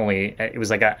night. It was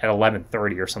like at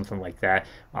 11:30 or something like that.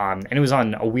 And it was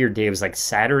on a weird day. It was like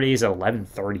Saturdays at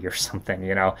 11:30 or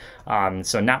something,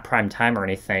 so not prime time or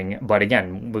anything, but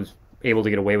again, was able to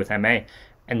get away with MA.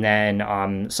 And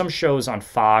then some shows on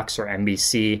Fox or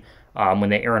NBC, when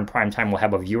they air in primetime, will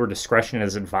have a viewer discretion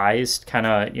is advised kind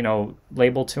of,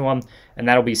 label to them. And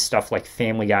that'll be stuff like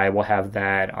Family Guy will have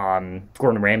that.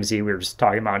 Gordon Ramsay, we were just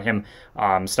talking about him.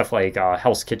 Stuff like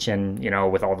Hell's Kitchen,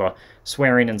 with all the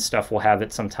swearing and stuff, will have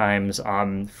it sometimes.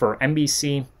 For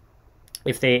NBC,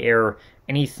 if they air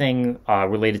anything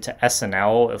related to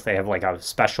SNL, if they have like a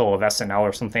special of SNL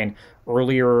or something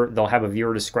earlier, they'll have a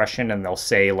viewer discretion and they'll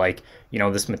say like,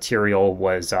 this material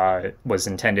was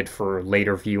intended for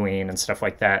later viewing and stuff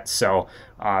like that. So,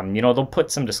 they'll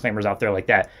put some disclaimers out there like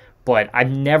that. But I've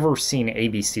never seen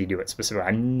ABC do it specifically.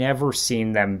 I've never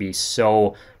seen them be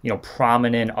so,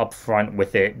 prominent upfront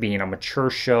with it being a mature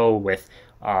show with,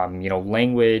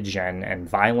 language and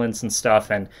violence and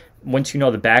stuff. And once you know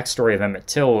the backstory of Emmett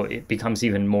Till, it becomes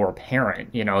even more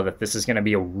apparent, that this is going to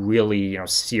be a really,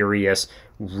 serious,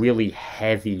 really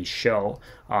heavy show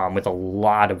with a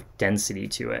lot of density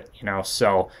to it,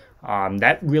 So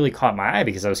that really caught my eye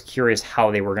because I was curious how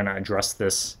they were going to address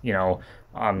this,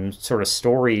 sort of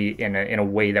story in a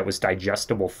way that was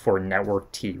digestible for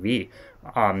network TV.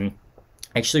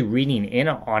 Actually reading in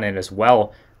on it as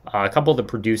well, a couple of the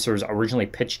producers originally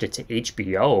pitched it to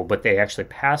HBO, but they actually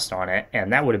passed on it,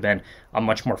 and that would have been a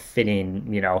much more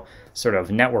fitting, sort of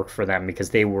network for them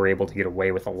because they were able to get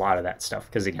away with a lot of that stuff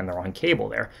because, again, they're on cable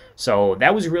there. So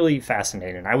that was really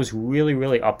fascinating. I was really,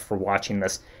 really up for watching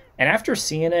this. And after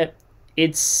seeing it,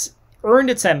 it's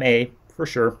earned its MA, for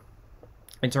sure.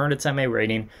 It's earned its MA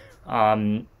rating,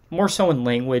 more so in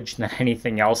language than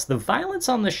anything else. The violence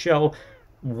on the show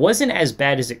wasn't as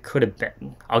bad as it could have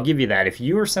been. I'll give you that. If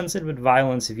you are sensitive to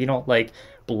violence, if you don't like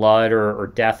blood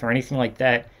or death or anything like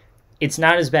that, it's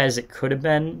not as bad as it could have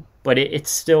been, but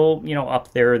it's still,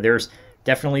 up there. There's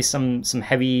definitely some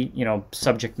heavy,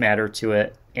 subject matter to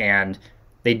it, and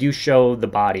they do show the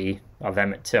body of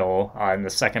Emmett Till in the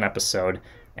second episode,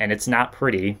 and it's not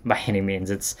pretty by any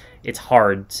means. It's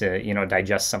hard to,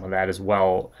 digest some of that as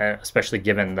well, especially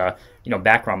given the,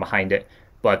 background behind it.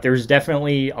 But there's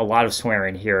definitely a lot of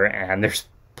swearing here, and there's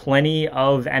plenty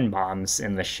of N-bombs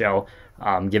in the show,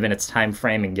 given its time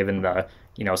frame and given the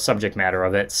subject matter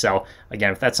of it. So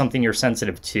again, if that's something you're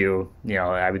sensitive to,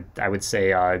 I would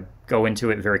say go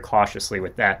into it very cautiously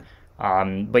with that.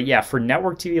 But yeah, for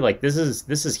network TV, like this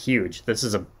is huge. This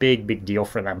is a big deal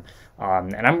for them,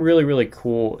 and I'm really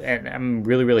cool, and I'm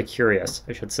really curious,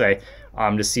 I should say,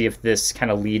 to see if this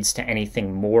kind of leads to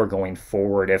anything more going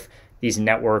forward. If these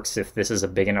networks, if this is a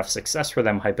big enough success for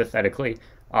them, hypothetically,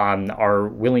 are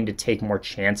willing to take more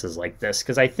chances like this.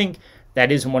 Because I think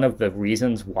that is one of the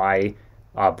reasons why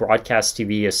broadcast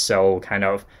TV is so kind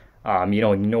of,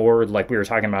 ignored, like we were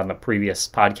talking about in the previous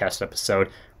podcast episode,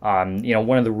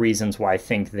 One of the reasons why I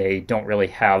think they don't really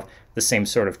have the same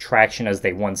sort of traction as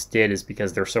they once did is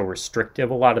because they're so restrictive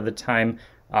a lot of the time.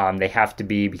 They have to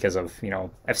be because of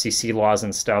FCC laws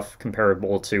and stuff,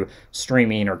 comparable to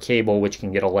streaming or cable, which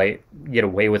can get away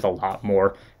with a lot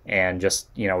more and just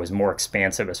is more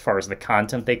expansive as far as the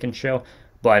content they can show.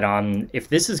 But if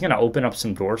this is going to open up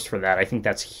some doors for that, I think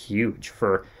that's huge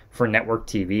for network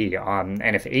TV.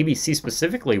 And if ABC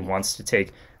specifically wants to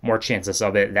take more chances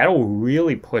of it, that'll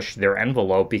really push their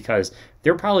envelope because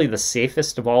they're probably the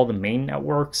safest of all the main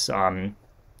networks. Of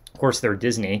course, they're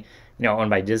Disney,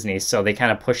 owned by Disney, so they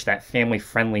kind of push that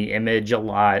family-friendly image a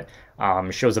lot.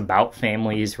 Shows about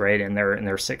families, right, in their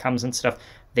sitcoms and stuff.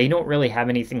 They don't really have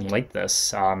anything like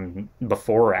this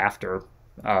before or after.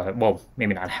 Well,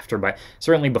 maybe not after, but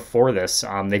certainly before this.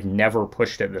 They've never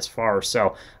pushed it this far.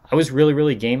 So I was really,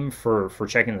 really game for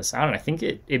checking this out, and I think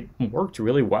it worked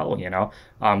really well,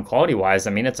 Quality-wise,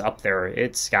 I mean, it's up there.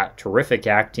 It's got terrific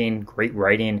acting, great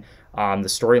writing. The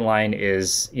storyline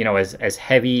is, as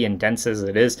heavy and dense as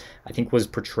it is, I think was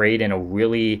portrayed in a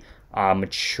really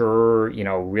mature,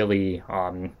 really,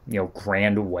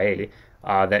 grand way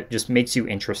that just makes you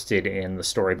interested in the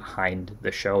story behind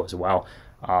the show as well.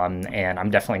 And I'm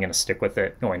definitely going to stick with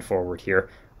it going forward here,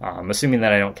 assuming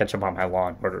that I don't catch up on my Law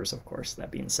and Orders, of course,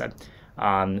 that being said.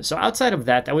 So outside of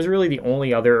that, that was really the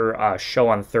only other show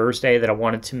on Thursday that I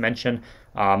wanted to mention.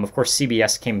 Of course,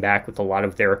 CBS came back with a lot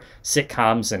of their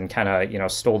sitcoms and kind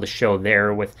of, stole the show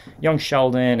there with Young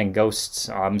Sheldon and Ghosts,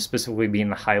 specifically being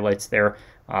the highlights there.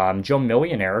 Joe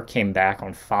Millionaire came back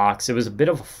on Fox. It was a bit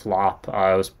of a flop.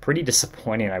 It was pretty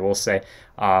disappointing, I will say.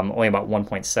 Only about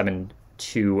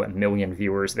 1.72 million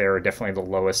viewers there, definitely the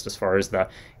lowest as far as the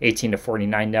 18 to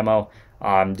 49 demo.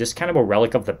 Just kind of a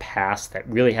relic of the past that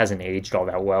really hasn't aged all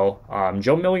that well.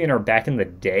 Joe Millionaire back in the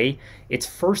day, its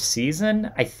first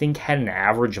season, I think had an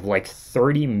average of like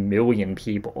 30 million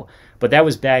people. But that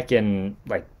was back in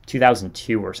like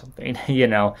 2002 or something,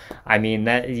 I mean,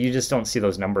 that you just don't see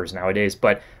those numbers nowadays.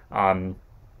 But it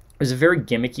was a very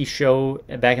gimmicky show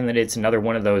back in the day. It's another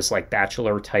one of those like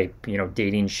Bachelor type,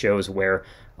 dating shows where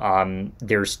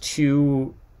there's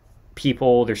two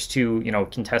people, there's two,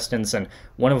 contestants, and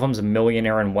one of them's a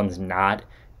millionaire and one's not.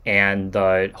 And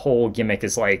the whole gimmick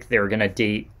is like they're gonna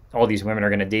date, all these women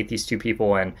are gonna date these two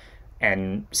people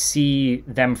and see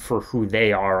them for who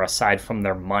they are aside from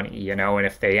their money, and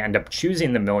if they end up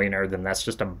choosing the millionaire, then that's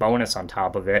just a bonus on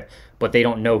top of it, but they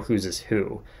don't know whose is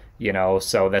who.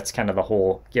 So that's kind of the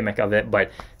whole gimmick of it.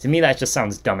 But to me, that just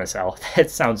sounds dumb as hell. That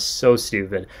sounds so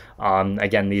stupid.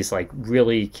 Again, these like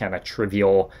really kind of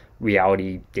trivial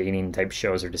reality dating type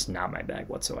shows are just not my bag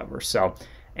whatsoever. So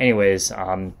anyways,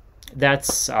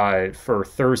 that's for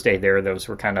Thursday there. Those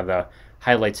were kind of the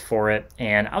highlights for it.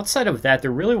 And outside of that,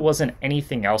 there really wasn't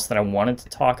anything else that I wanted to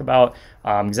talk about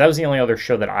because that was the only other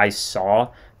show that I saw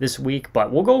this week.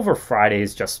 But we'll go over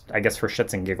Fridays just, I guess, for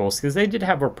shits and giggles because they did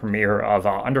have a premiere of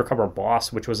Undercover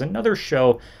Boss, which was another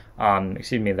show,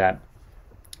 that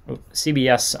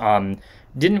CBS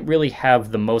didn't really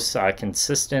have the most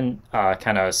consistent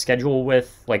kind of schedule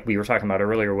with, like we were talking about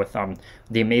earlier with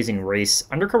The Amazing Race.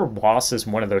 Undercover Boss is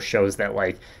one of those shows that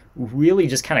like really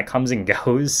just kind of comes and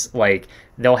goes. Like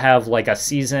they'll have like a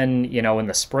season, in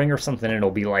the spring or something, and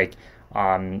it'll be like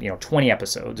 20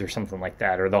 episodes or something like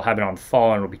that, or they'll have it on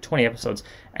fall and it'll be 20 episodes,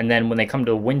 and then when they come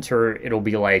to winter it'll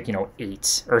be like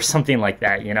 8 or something like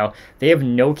that. They have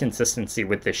no consistency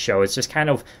with this show. It's just kind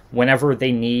of whenever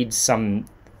they need something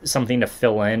to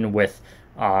fill in with,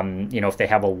 if they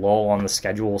have a lull on the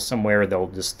schedule somewhere, they'll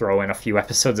just throw in a few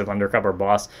episodes of Undercover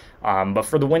Boss. But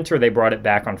for the winter, they brought it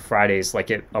back on Fridays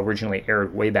like it originally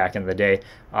aired way back in the day.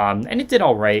 And it did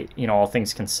all right, all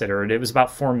things considered. It was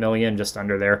about 4 million, just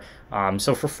under there.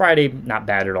 So for Friday, not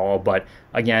bad at all. But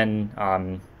again,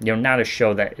 not a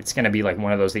show that it's going to be like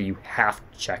one of those that you have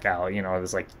to check out.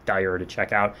 It's like dire to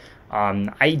check out.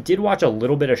 I did watch a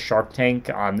little bit of Shark Tank.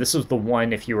 This was the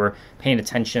one, if you were paying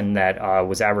attention, that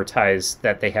was advertised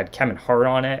that they had Kevin Hart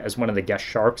on it as one of the guest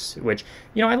sharks, which,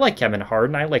 I like Kevin Hart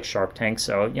and I like Shark Tank,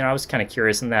 so, I was kind of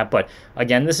curious in that. But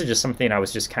again, this is just something I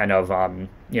was just kind of,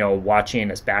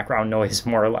 watching as background noise,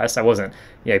 more or less. I wasn't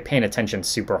paying attention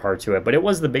super hard to it, but it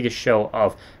was the biggest show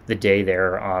of the day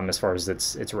there as far as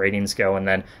its ratings go. And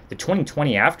then the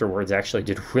 2020 afterwards actually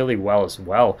did really well as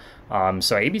well.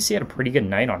 So ABC had a pretty good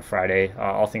night on Friday,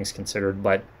 all things considered.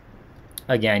 But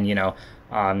again,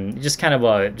 just kind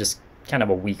of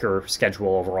a weaker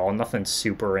schedule overall. Nothing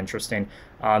super interesting.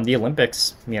 The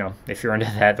Olympics, if you're into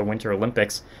that, the Winter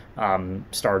Olympics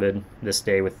started this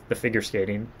day with the figure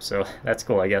skating, so that's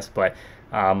cool, I guess. But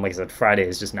like I said, Friday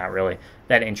is just not really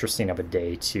that interesting of a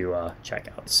day to check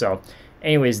out. So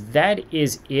Anyways, that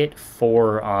is it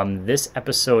for this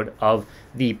episode of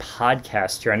the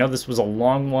podcast here. I know this was a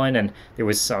long one and there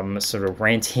was some sort of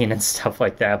ranting and stuff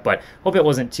like that, but hope it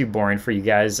wasn't too boring for you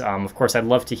guys. Of course, I'd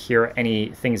love to hear any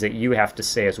things that you have to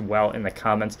say as well in the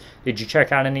comments. Did you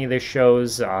check out any of the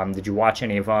shows? Did you watch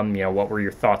any of them? You know, what were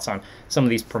your thoughts on some of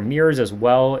these premieres as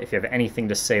well? If you have anything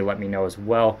to say, let me know as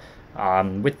well.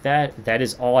 With that, that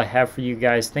is all I have for you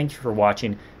guys. Thank you for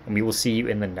watching, and we will see you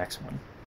in the next one.